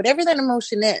right now, whatever that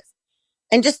emotion is.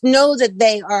 And just know that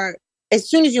they are, as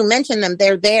soon as you mention them,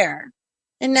 they're there.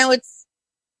 And now it's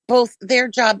both their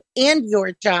job and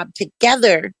your job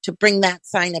together to bring that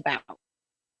sign about.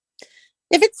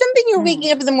 If it's something you're waking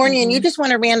up in the morning and you just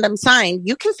want a random sign,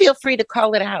 you can feel free to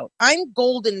call it out. I'm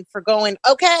golden for going,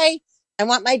 okay, I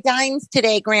want my dimes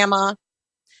today, Grandma.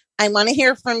 I want to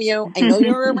hear from you. I know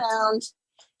you're around.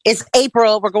 It's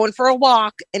April. We're going for a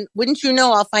walk. And wouldn't you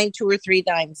know, I'll find 2 or 3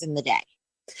 dimes in the day.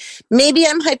 Maybe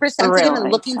I'm hypersensitive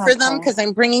and looking for them because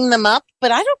I'm bringing them up,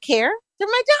 but I don't care. They're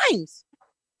my dimes.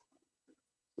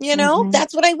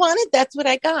 That's what I wanted. That's what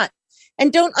I got.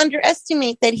 And don't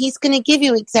underestimate that he's going to give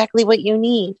you exactly what you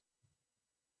need.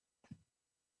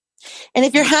 And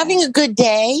if you're having a good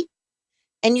day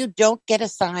and you don't get a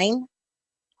sign,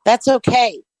 that's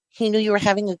okay. He knew you were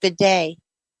having a good day.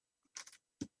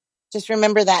 Just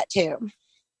remember that too.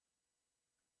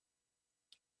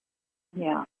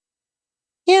 Yeah.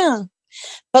 Yeah.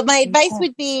 But my advice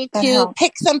would be to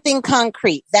pick something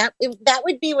concrete. That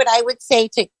would be what I would say,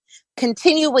 to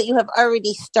continue what you have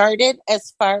already started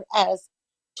as far as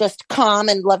just calm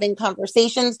and loving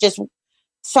conversations, just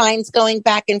signs going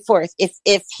back and forth.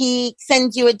 If he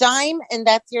sends you a dime and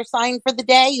that's your sign for the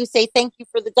day, you say, thank you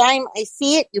for the dime. I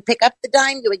see it. You pick up the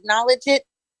dime, you acknowledge it.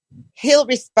 He'll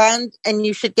respond and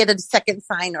you should get a second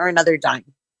sign or another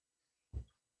dime.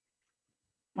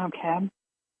 Okay.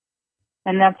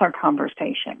 And that's our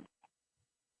conversation.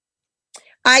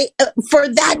 For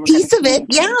that piece of it,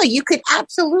 yeah, you could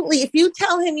absolutely, if you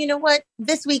tell him, you know what,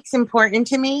 this week's important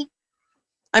to me.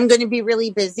 I'm going to be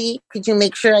really busy. Could you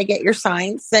make sure I get your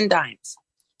signs? Send dimes.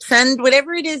 Send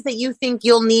whatever it is that you think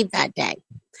you'll need that day.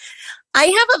 I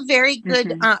have a very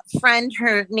good friend.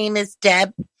 Her name is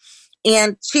Deb,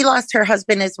 and she lost her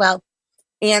husband as well.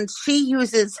 And she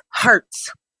uses hearts,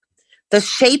 the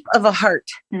shape of a heart.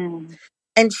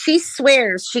 And she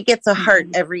swears she gets a heart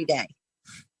every day.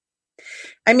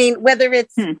 I mean, whether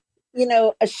it's,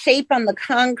 a shape on the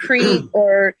concrete,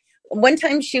 or one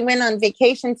time she went on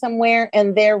vacation somewhere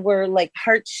and there were like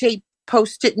heart-shaped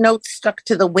Post-it notes stuck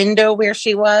to the window where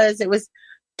she was. It was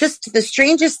just the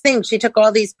strangest thing. She took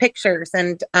all these pictures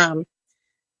and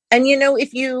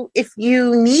if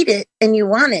you need it and you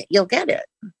want it, you'll get it.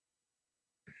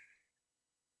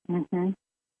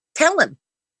 Tell him.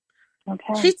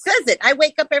 Okay. She says it. I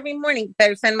wake up every morning.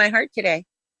 Better send my heart today.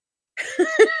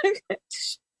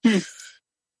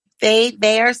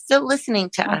 They are still listening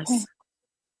to us. Okay.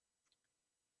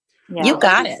 Yeah, You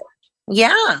got it.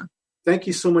 Yeah. Thank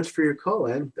you so much for your call,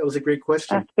 Ann. That was a great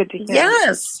question. that's good to hear.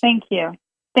 Yes. Thank you.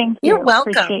 Thank you. You're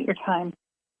welcome. Appreciate your time.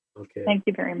 Okay. Thank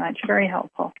you very much. Very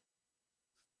helpful.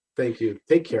 Thank you.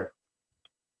 Take care.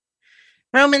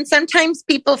 Roman, sometimes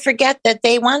people forget that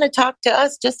they want to talk to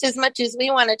us just as much as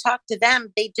we want to talk to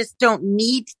them. They just don't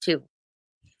need to.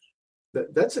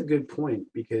 That's a good point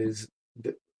because,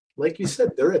 like you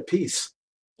said, they're at peace.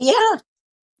 Yeah.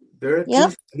 They're at Yep.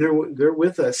 peace. They're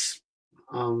with us.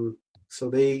 So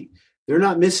they're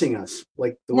not missing us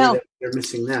like the way No. that they're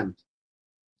missing them.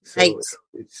 So Right.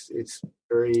 it's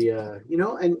very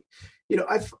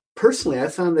I've personally I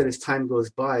found that as time goes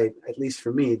by, at least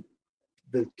for me,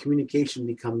 the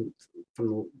communication from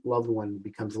the loved one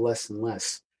becomes less and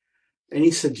less.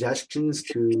 Any suggestions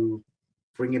to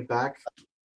bring it back?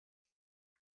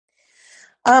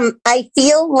 I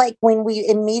feel like when we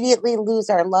immediately lose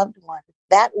our loved one,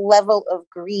 that level of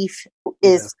grief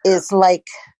is like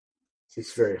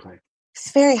It's very high.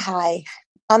 it's very high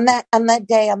on that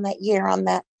day, on that year, on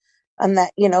that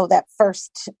that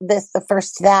first this, the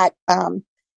first that, and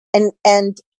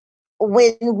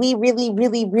when we really,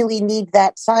 really, really need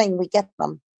that sign, we get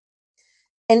them.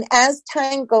 And as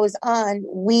time goes on,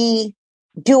 we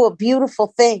do a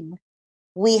beautiful thing.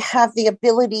 We have the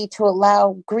ability to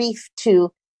allow grief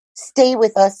to stay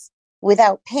with us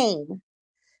without pain.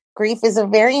 Grief is a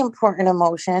very important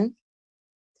emotion.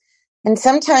 And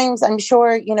sometimes I'm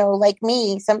sure, like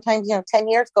me, sometimes, 10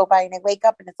 years go by and I wake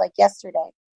up and it's like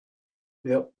yesterday.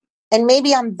 Yep. And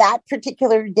maybe on that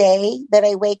particular day that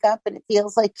I wake up and it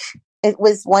feels like it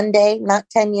was one day, not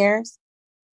 10 years.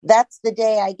 That's the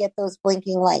day I get those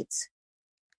blinking lights.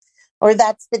 Or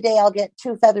that's the day I'll get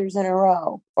 2 feathers in a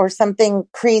row. Or something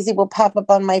crazy will pop up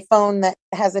on my phone that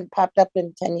hasn't popped up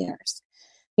in 10 years.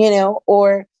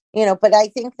 But I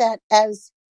think that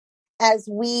as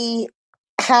we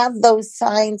have those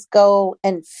signs go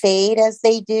and fade as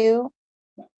they do,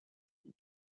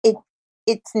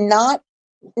 it's not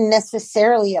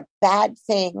necessarily a bad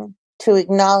thing to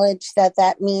acknowledge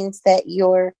that means that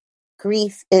your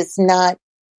grief is not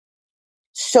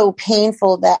so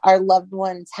painful that our loved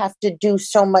ones have to do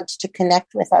so much to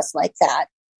connect with us like that.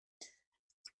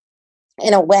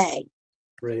 In a way,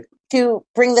 right. To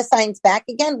bring the signs back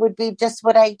again would be just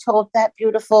what I told that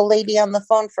beautiful lady on the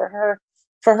phone for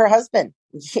her husband.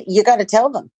 You got to tell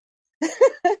them.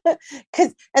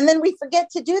 And then we forget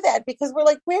to do that because we're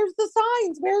like, where's the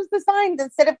signs? Where's the signs?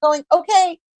 Instead of going,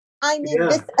 okay, I need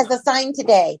this as a sign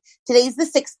today. Today's the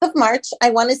 6th of March. I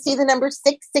want to see the number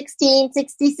 6, 16,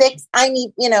 66. I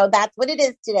need, that's what it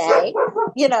is today,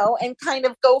 and kind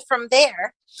of go from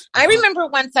there. I remember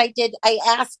once I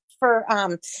asked for,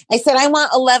 I said, I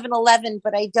want 11:11,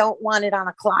 but I don't want it on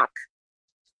a clock.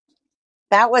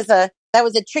 That was a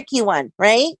tricky one,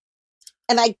 right?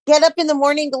 And I get up in the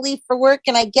morning to leave for work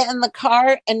and I get in the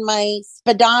car and my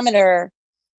speedometer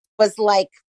was like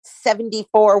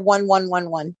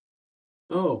 741111.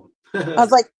 Oh. I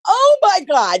was like, oh my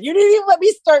God, you didn't even let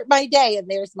me start my day. And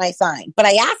there's my sign. But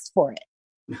I asked for it.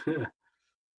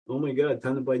 Oh my God,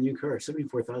 time to buy a new car,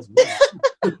 74,000.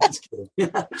 Just kidding.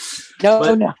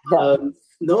 No,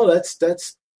 that's a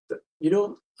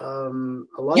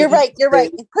lot. You're right.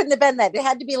 It couldn't have been that. It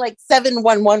had to be like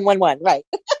 71111. Right.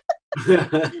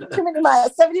 Too many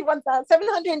miles.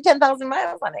 710,000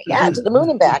 miles on it. Yeah, to the moon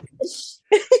and back.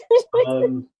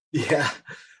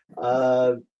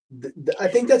 I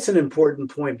think that's an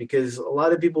important point because a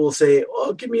lot of people will say,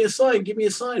 "Oh, give me a sign. Give me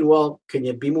a sign." Well, can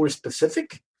you be more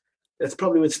specific? That's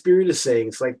probably what Spirit is saying.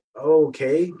 It's like, oh,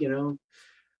 okay,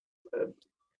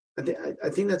 I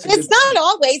think that's. It's not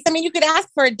always. I mean, you could ask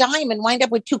for a dime and wind up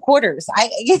with 2 quarters.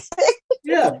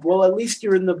 Yeah, well, at least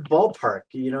you're in the ballpark.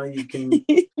 You can.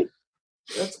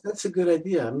 That's a good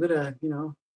idea. I'm gonna,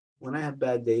 when I have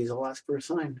bad days, I'll ask for a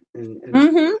sign and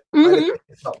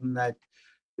something that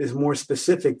is more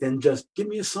specific than just give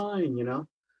me a sign. And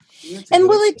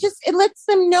it lets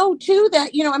them know too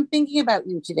that I'm thinking about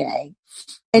you today.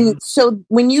 And so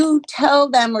when you tell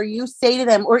them or you say to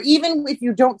them, or even if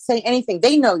you don't say anything,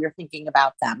 they know you're thinking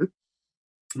about them.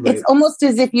 Right. It's almost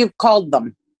as if you've called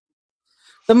them.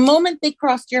 The moment they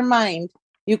crossed your mind,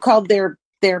 you called their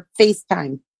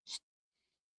FaceTime.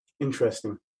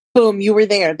 Interesting. Boom, you were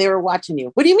there. They were watching you.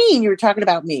 What do you mean you were talking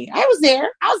about me? I was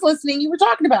there. I was listening. You were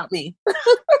talking about me.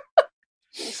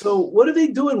 So what are they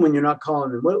doing when you're not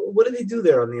calling them? What do they do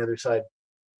there on the other side?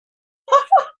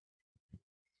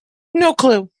 No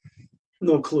clue.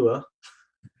 No clue, huh?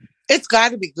 It's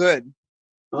got to be good.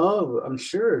 Oh, I'm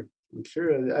sure.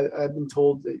 I've been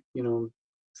told that,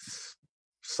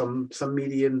 some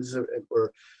mediums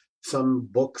or some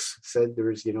books said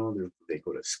there's, they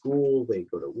go to school, they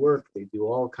go to work, they do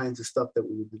all kinds of stuff that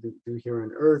we do here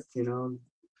on Earth. It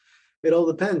all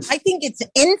depends. I think it's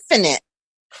infinite.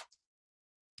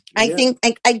 I Yeah. think,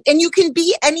 and you can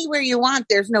be anywhere you want.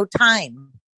 There's no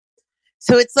time.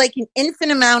 So it's like an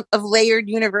infinite amount of layered,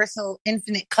 universal,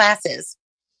 infinite classes.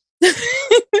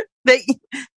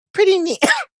 Pretty neat.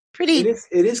 Pretty.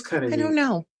 It is kind of I neat. don't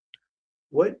know.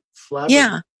 What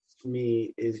flabbergasted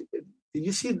me is, did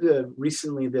you see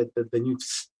recently that the new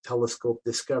telescope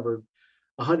discovered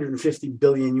 150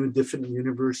 billion new different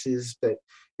universes, that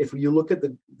if you look at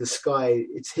the sky,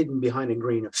 it's hidden behind a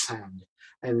grain of sand.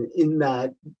 And in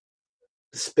that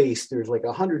space, there's like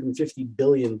 150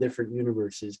 billion different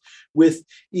universes, with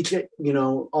each,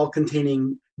 all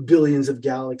containing billions of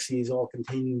galaxies, all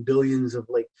containing billions of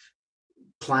like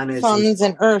planets, Suns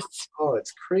and Earths. Oh,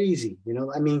 it's crazy.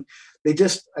 I mean, they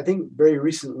just, I think very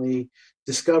recently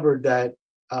discovered that,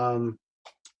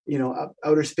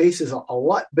 outer space is a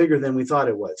lot bigger than we thought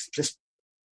it was. Just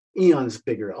eons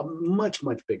bigger, much,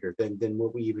 much bigger than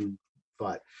what we even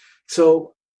thought.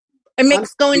 So it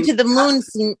makes going to the moon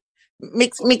seem,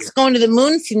 makes going to the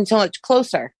moon seem so much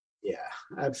closer. Yeah,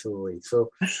 absolutely. So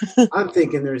I'm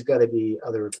thinking there's got to be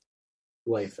other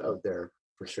life out there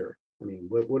for sure. I mean,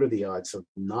 what are the odds of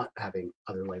not having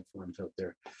other life forms out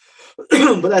there?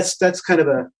 But that's kind of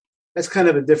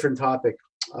a different topic.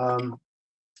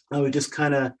 I would just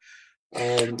kind of.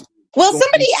 Well,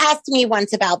 somebody asked me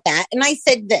once about that, and I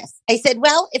said this. I said,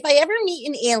 well, if I ever meet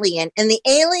an alien and the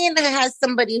alien has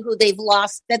somebody who they've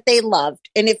lost that they loved,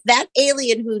 and if that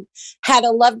alien who had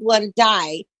a loved one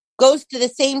die goes to the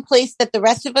same place that the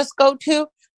rest of us go to,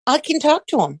 I can talk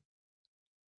to him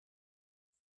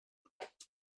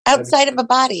outside of a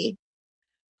body.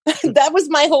 That was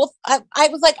my whole. I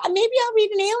was like, maybe I'll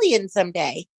read an alien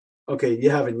someday. Okay, you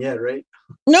haven't yet, right?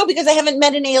 No, because I haven't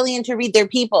met an alien to read their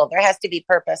people. There has to be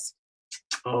purpose.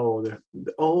 Oh,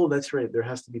 that's right. There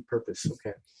has to be purpose.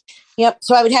 Okay. Yep.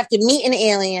 So I would have to meet an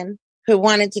alien who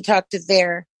wanted to talk to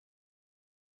their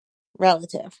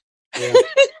relative. Yeah.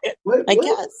 I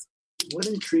guess. What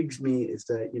intrigues me is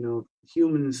that,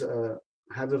 humans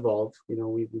have evolved.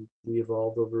 We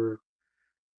evolved over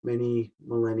many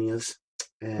millennia.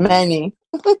 Many.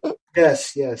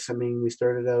 Yes. I mean, we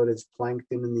started out as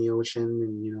plankton in the ocean,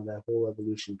 and that whole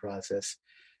evolution process.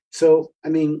 So, I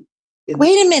mean,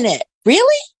 wait a minute,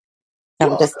 really?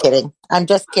 No, I'm just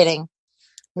kidding.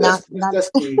 That's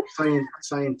the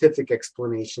scientific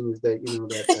explanation is that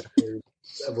that whole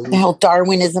evolution. The whole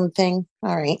Darwinism thing.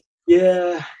 All right.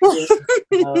 Yeah.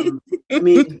 I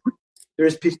mean,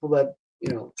 there's people that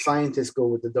scientists go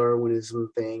with the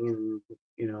Darwinism thing, and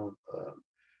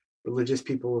religious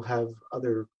people have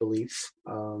other beliefs.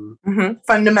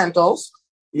 Fundamentals.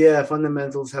 Yeah,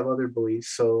 fundamentals have other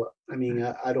beliefs. So, I mean,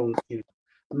 I don't,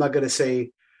 I'm not going to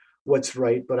say what's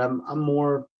right, but I'm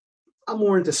more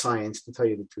into science, to tell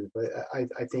you the truth.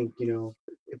 I think,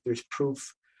 if there's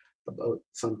proof about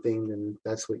something, then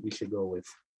that's what you should go with.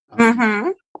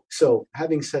 So,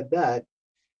 having said that,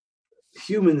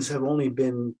 humans have only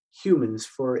been humans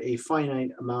for a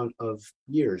finite amount of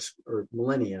years or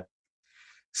millennia.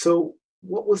 So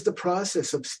what was the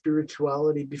process of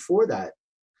spirituality before that?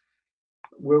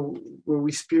 Were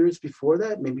we spirits before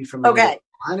that? Maybe from another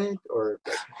planet, or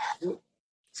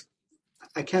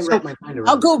I can't wrap my mind around.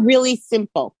 I'll go really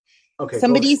simple. Okay.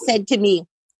 Somebody said to me,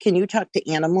 "Can you talk to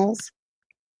animals?"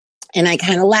 And I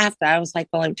kind of laughed. I was like,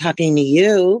 "Well, I'm talking to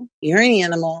you. You're an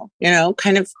animal."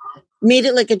 Kind of made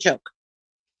it like a joke.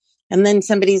 And then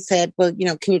somebody said, well,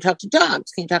 can you talk to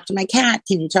dogs? Can you talk to my cat?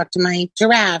 Can you talk to my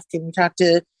giraffe? Can you talk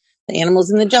to the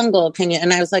animals in the jungle? Can you?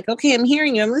 And I was like, okay, I'm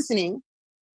hearing you. I'm listening.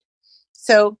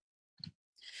 So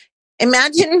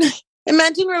imagine,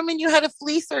 Roman, you had a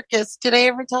flea circus. Did I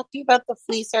ever talk to you about the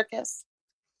flea circus?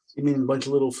 You mean a bunch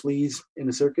of little fleas in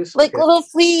a circus? Like little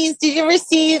fleas. Did you ever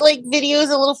see like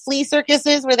videos of little flea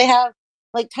circuses where they have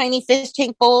like tiny fish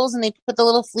tank bowls and they put the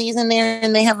little fleas in there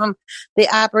and they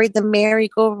operate the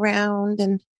merry-go-round?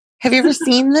 And have you ever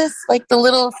seen this? Like the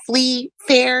little flea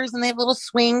fairs, and they have little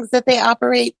swings that they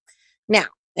operate. Now,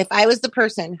 if I was the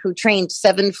person who trained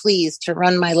 7 fleas to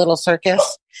run my little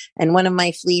circus and one of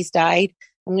my fleas died,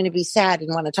 I'm going to be sad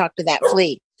and want to talk to that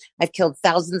flea. I've killed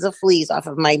thousands of fleas off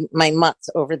of my mutts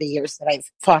over the years that I've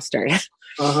fostered.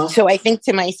 So I think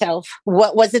to myself,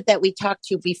 what was it that we talked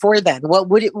to before then? What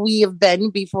would we have been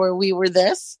before we were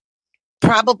this?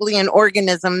 Probably an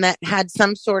organism that had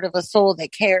some sort of a soul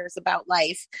that cares about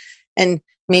life and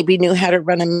maybe knew how to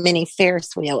run a mini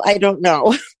Ferris wheel. I don't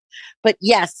know. But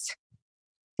yes,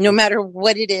 no matter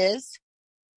what it is,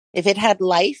 if it had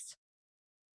life,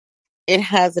 it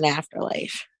has an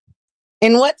afterlife.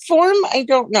 In what form? I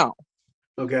don't know.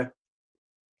 Okay.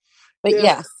 But Yeah.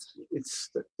 yes, It's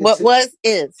what was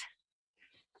is.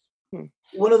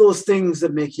 one of those things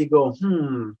that make you go,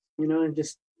 and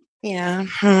just Yeah.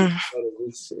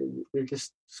 there're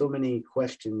just so many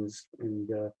questions, and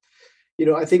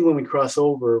I think when we cross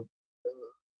over,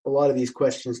 a lot of these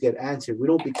questions get answered. We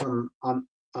don't become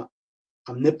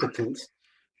omnipotent,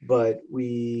 but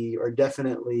we are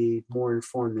definitely more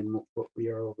informed than what we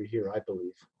are over here, I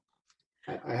believe.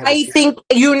 I think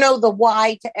you know the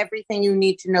why to everything you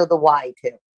need to know the why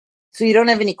to. So you don't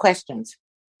have any questions.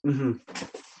 Mm-hmm.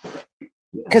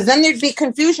 Because then there'd be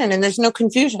confusion, and there's no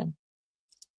confusion.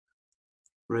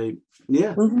 Right.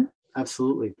 Yeah, Mm-hmm.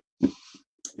 absolutely.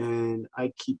 And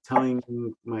I keep telling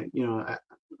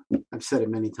I've said it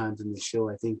many times in the show,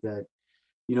 I think that,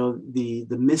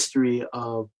 the mystery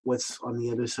of what's on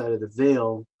the other side of the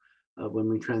veil when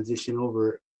we transition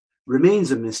over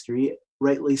remains a mystery,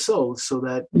 rightly so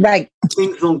that Right.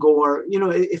 things don't go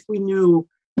if we knew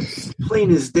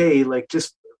plain as day,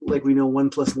 just like we know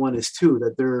 1 + 1 is 2,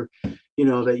 that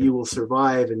that you will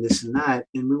survive and this and that,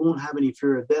 and we won't have any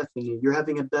fear of death. And if you're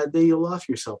having a bad day, you'll off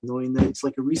yourself, knowing that it's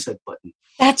like a reset button.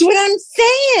 That's what I'm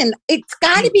saying. It's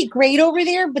got to be great over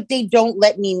there, but they don't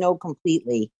let me know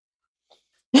completely.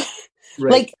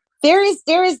 Right. Like there is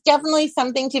definitely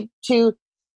something to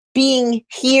being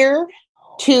here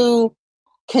to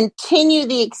continue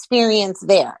the experience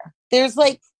there. There's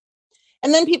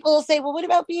and then people will say, well, what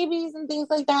about babies and things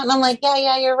like that? And I'm like,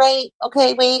 yeah, you're right.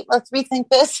 Okay, wait, let's rethink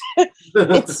this.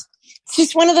 It's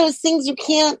just one of those things you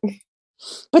can't,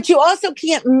 but you also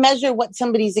can't measure what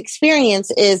somebody's experience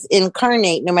is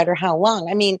incarnate, no matter how long.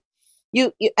 I mean,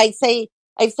 I've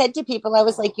said to people, I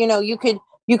was like, you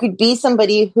could be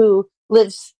somebody who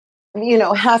lives,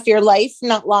 half your life,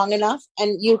 not long enough,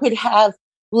 and you could have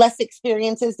less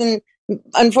experiences than,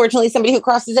 unfortunately, somebody who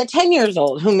crosses at 10 years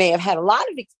old, who may have had a lot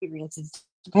of experiences,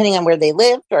 depending on where they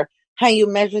lived or how you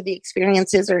measure the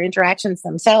experiences or interactions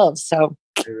themselves. So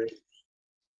Right.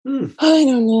 I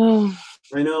don't know.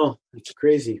 I know, it's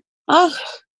crazy.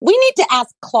 We need to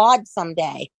ask Claude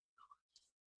someday.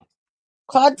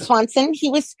 Claude Swanson,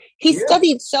 he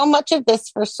studied so much of this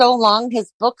for so long.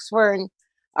 His books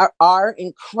are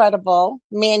incredible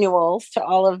manuals to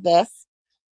all of this.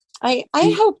 I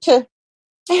hope to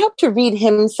read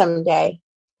him someday.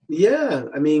 Yeah,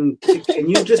 I mean, can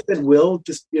you just at will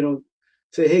just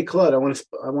say, hey, Claude, I want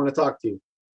to talk to you.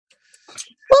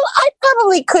 Well, I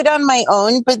probably could on my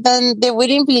own, but then there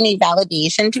wouldn't be any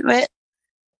validation to it.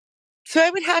 So I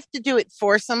would have to do it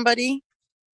for somebody.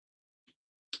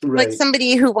 Right. Like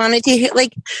somebody who wanted to hear,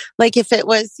 like if it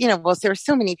was, well, there were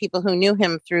so many people who knew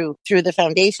him through the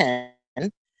foundation.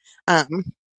 But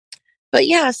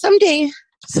yeah, someday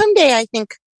I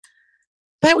think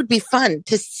that would be fun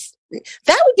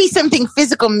that would be something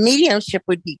physical mediumship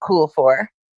would be cool for.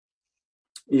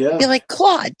 Yeah. Be like,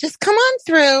 Claude, just come on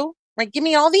through, right? Give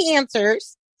me all the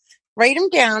answers, write them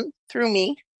down through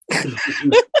me.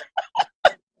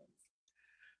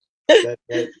 That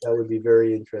would be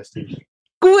very interesting.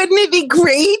 Wouldn't it be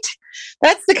great?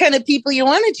 That's the kind of people you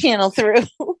want to channel through.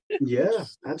 Yeah,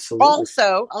 absolutely.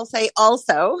 Also, I'll say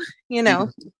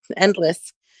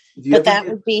endless. But that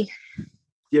would be. Do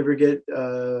you ever get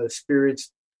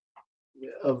spirits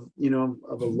of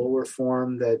a lower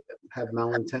form that have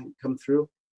malintent come through?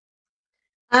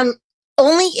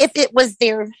 Only if it was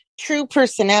their true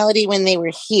personality when they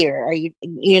were here. Are you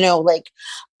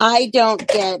I don't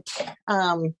get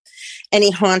any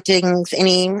hauntings,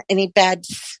 any bad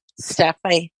stuff.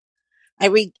 I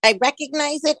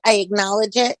recognize it, I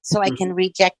acknowledge it, so I can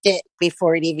reject it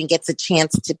before it even gets a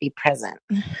chance to be present.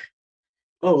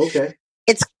 Oh, okay.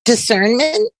 It's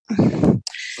discernment.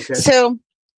 Okay. So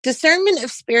discernment of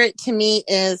spirit to me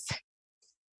is,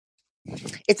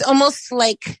 it's almost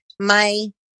like my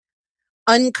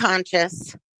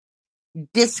unconscious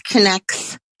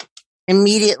disconnects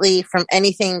immediately from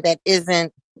anything that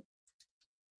isn't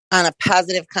on a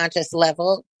positive conscious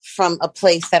level from a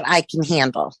place that I can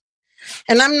handle.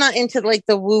 And I'm not into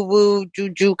the woo-woo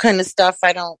juju kind of stuff.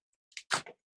 I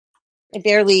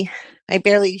barely,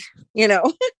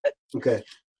 Okay.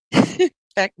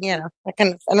 that, I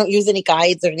don't use any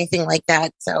guides or anything like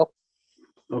that. So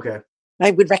okay.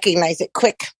 I would recognize it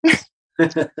quick.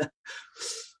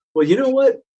 Well, you know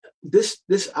what? This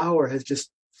hour has just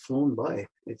flown by.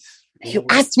 You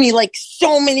asked me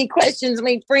so many questions.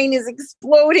 My brain is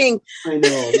exploding. I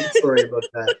know. I'm sorry about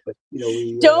that, but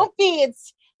we don't be.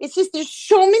 It's just there's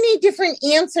so many different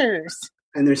answers,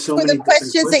 and there's so for many the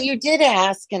questions that you did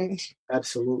ask, and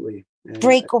absolutely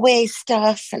breakaway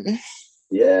stuff, and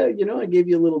yeah, I gave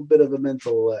you a little bit of a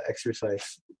mental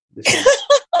exercise.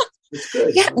 It's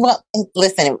good. Yeah. Well,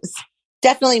 listen, it was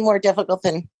definitely more difficult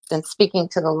than speaking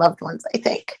to the loved ones, I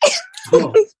think.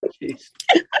 Oh, geez.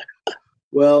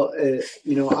 Well, I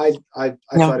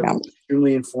thought it was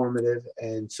extremely informative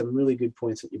and some really good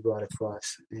points that you brought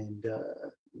across. And,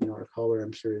 our caller,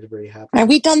 I'm sure, is very happy. Are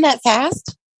we done that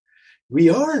fast? We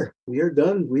are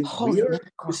done. We are.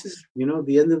 This is,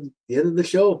 the end of the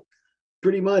show,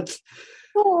 pretty much.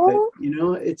 But,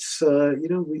 it's,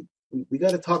 we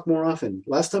got to talk more often.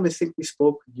 Last time I think we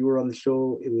spoke, you were on the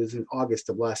show. It was in August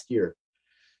of last year.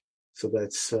 So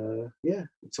that's,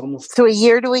 it's almost. So a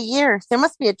year to a year. There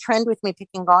must be a trend with me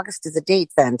picking August as a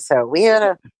date then. So we ought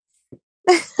to,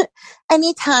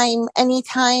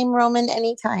 anytime, Roman,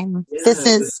 anytime. Yeah, This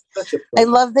is, I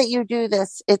love that you do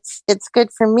this. It's good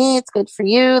for me. It's good for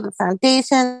you, the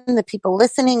foundation, the people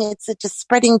listening. It's just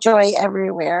spreading joy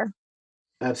everywhere.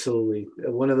 Absolutely.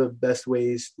 One of the best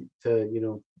ways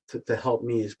to, to help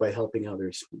me is by helping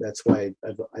others. That's why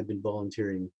I've been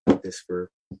volunteering with this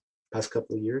for the past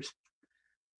couple of years.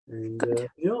 And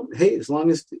hey, as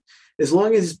long as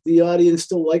the audience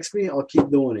still likes me, I'll keep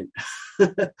doing it.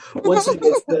 Once I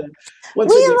get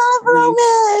love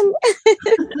Roman.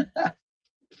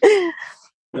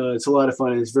 It's a lot of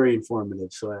fun and it's very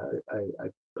informative. So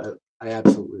I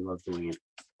absolutely love doing it.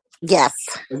 Yes.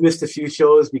 I've missed a few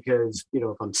shows because,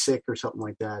 if I'm sick or something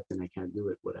like that, then I can't do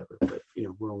it, whatever. But,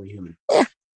 we're only human. Yeah.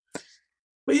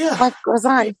 But yeah. Life goes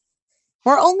on.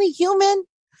 We're only human.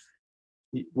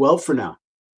 Well, for now.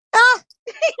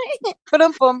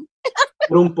 Ba-dum-bum.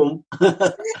 Ba-dum-bum.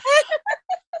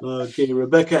 Okay,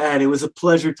 Rebecca Ann, it was a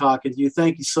pleasure talking to you.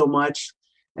 Thank you so much.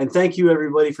 And thank you,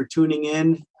 everybody, for tuning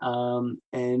in. And,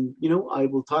 I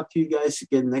will talk to you guys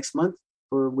again next month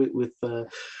with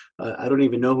I don't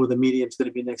even know who the medium's going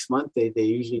to be next month. They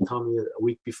usually tell me a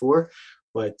week before,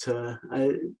 but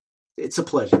it's a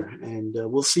pleasure, and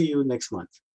we'll see you next month.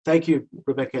 Thank you,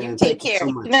 Rebecca. You and take thank care.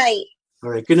 You so much. Good night. All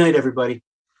right. Good night, everybody.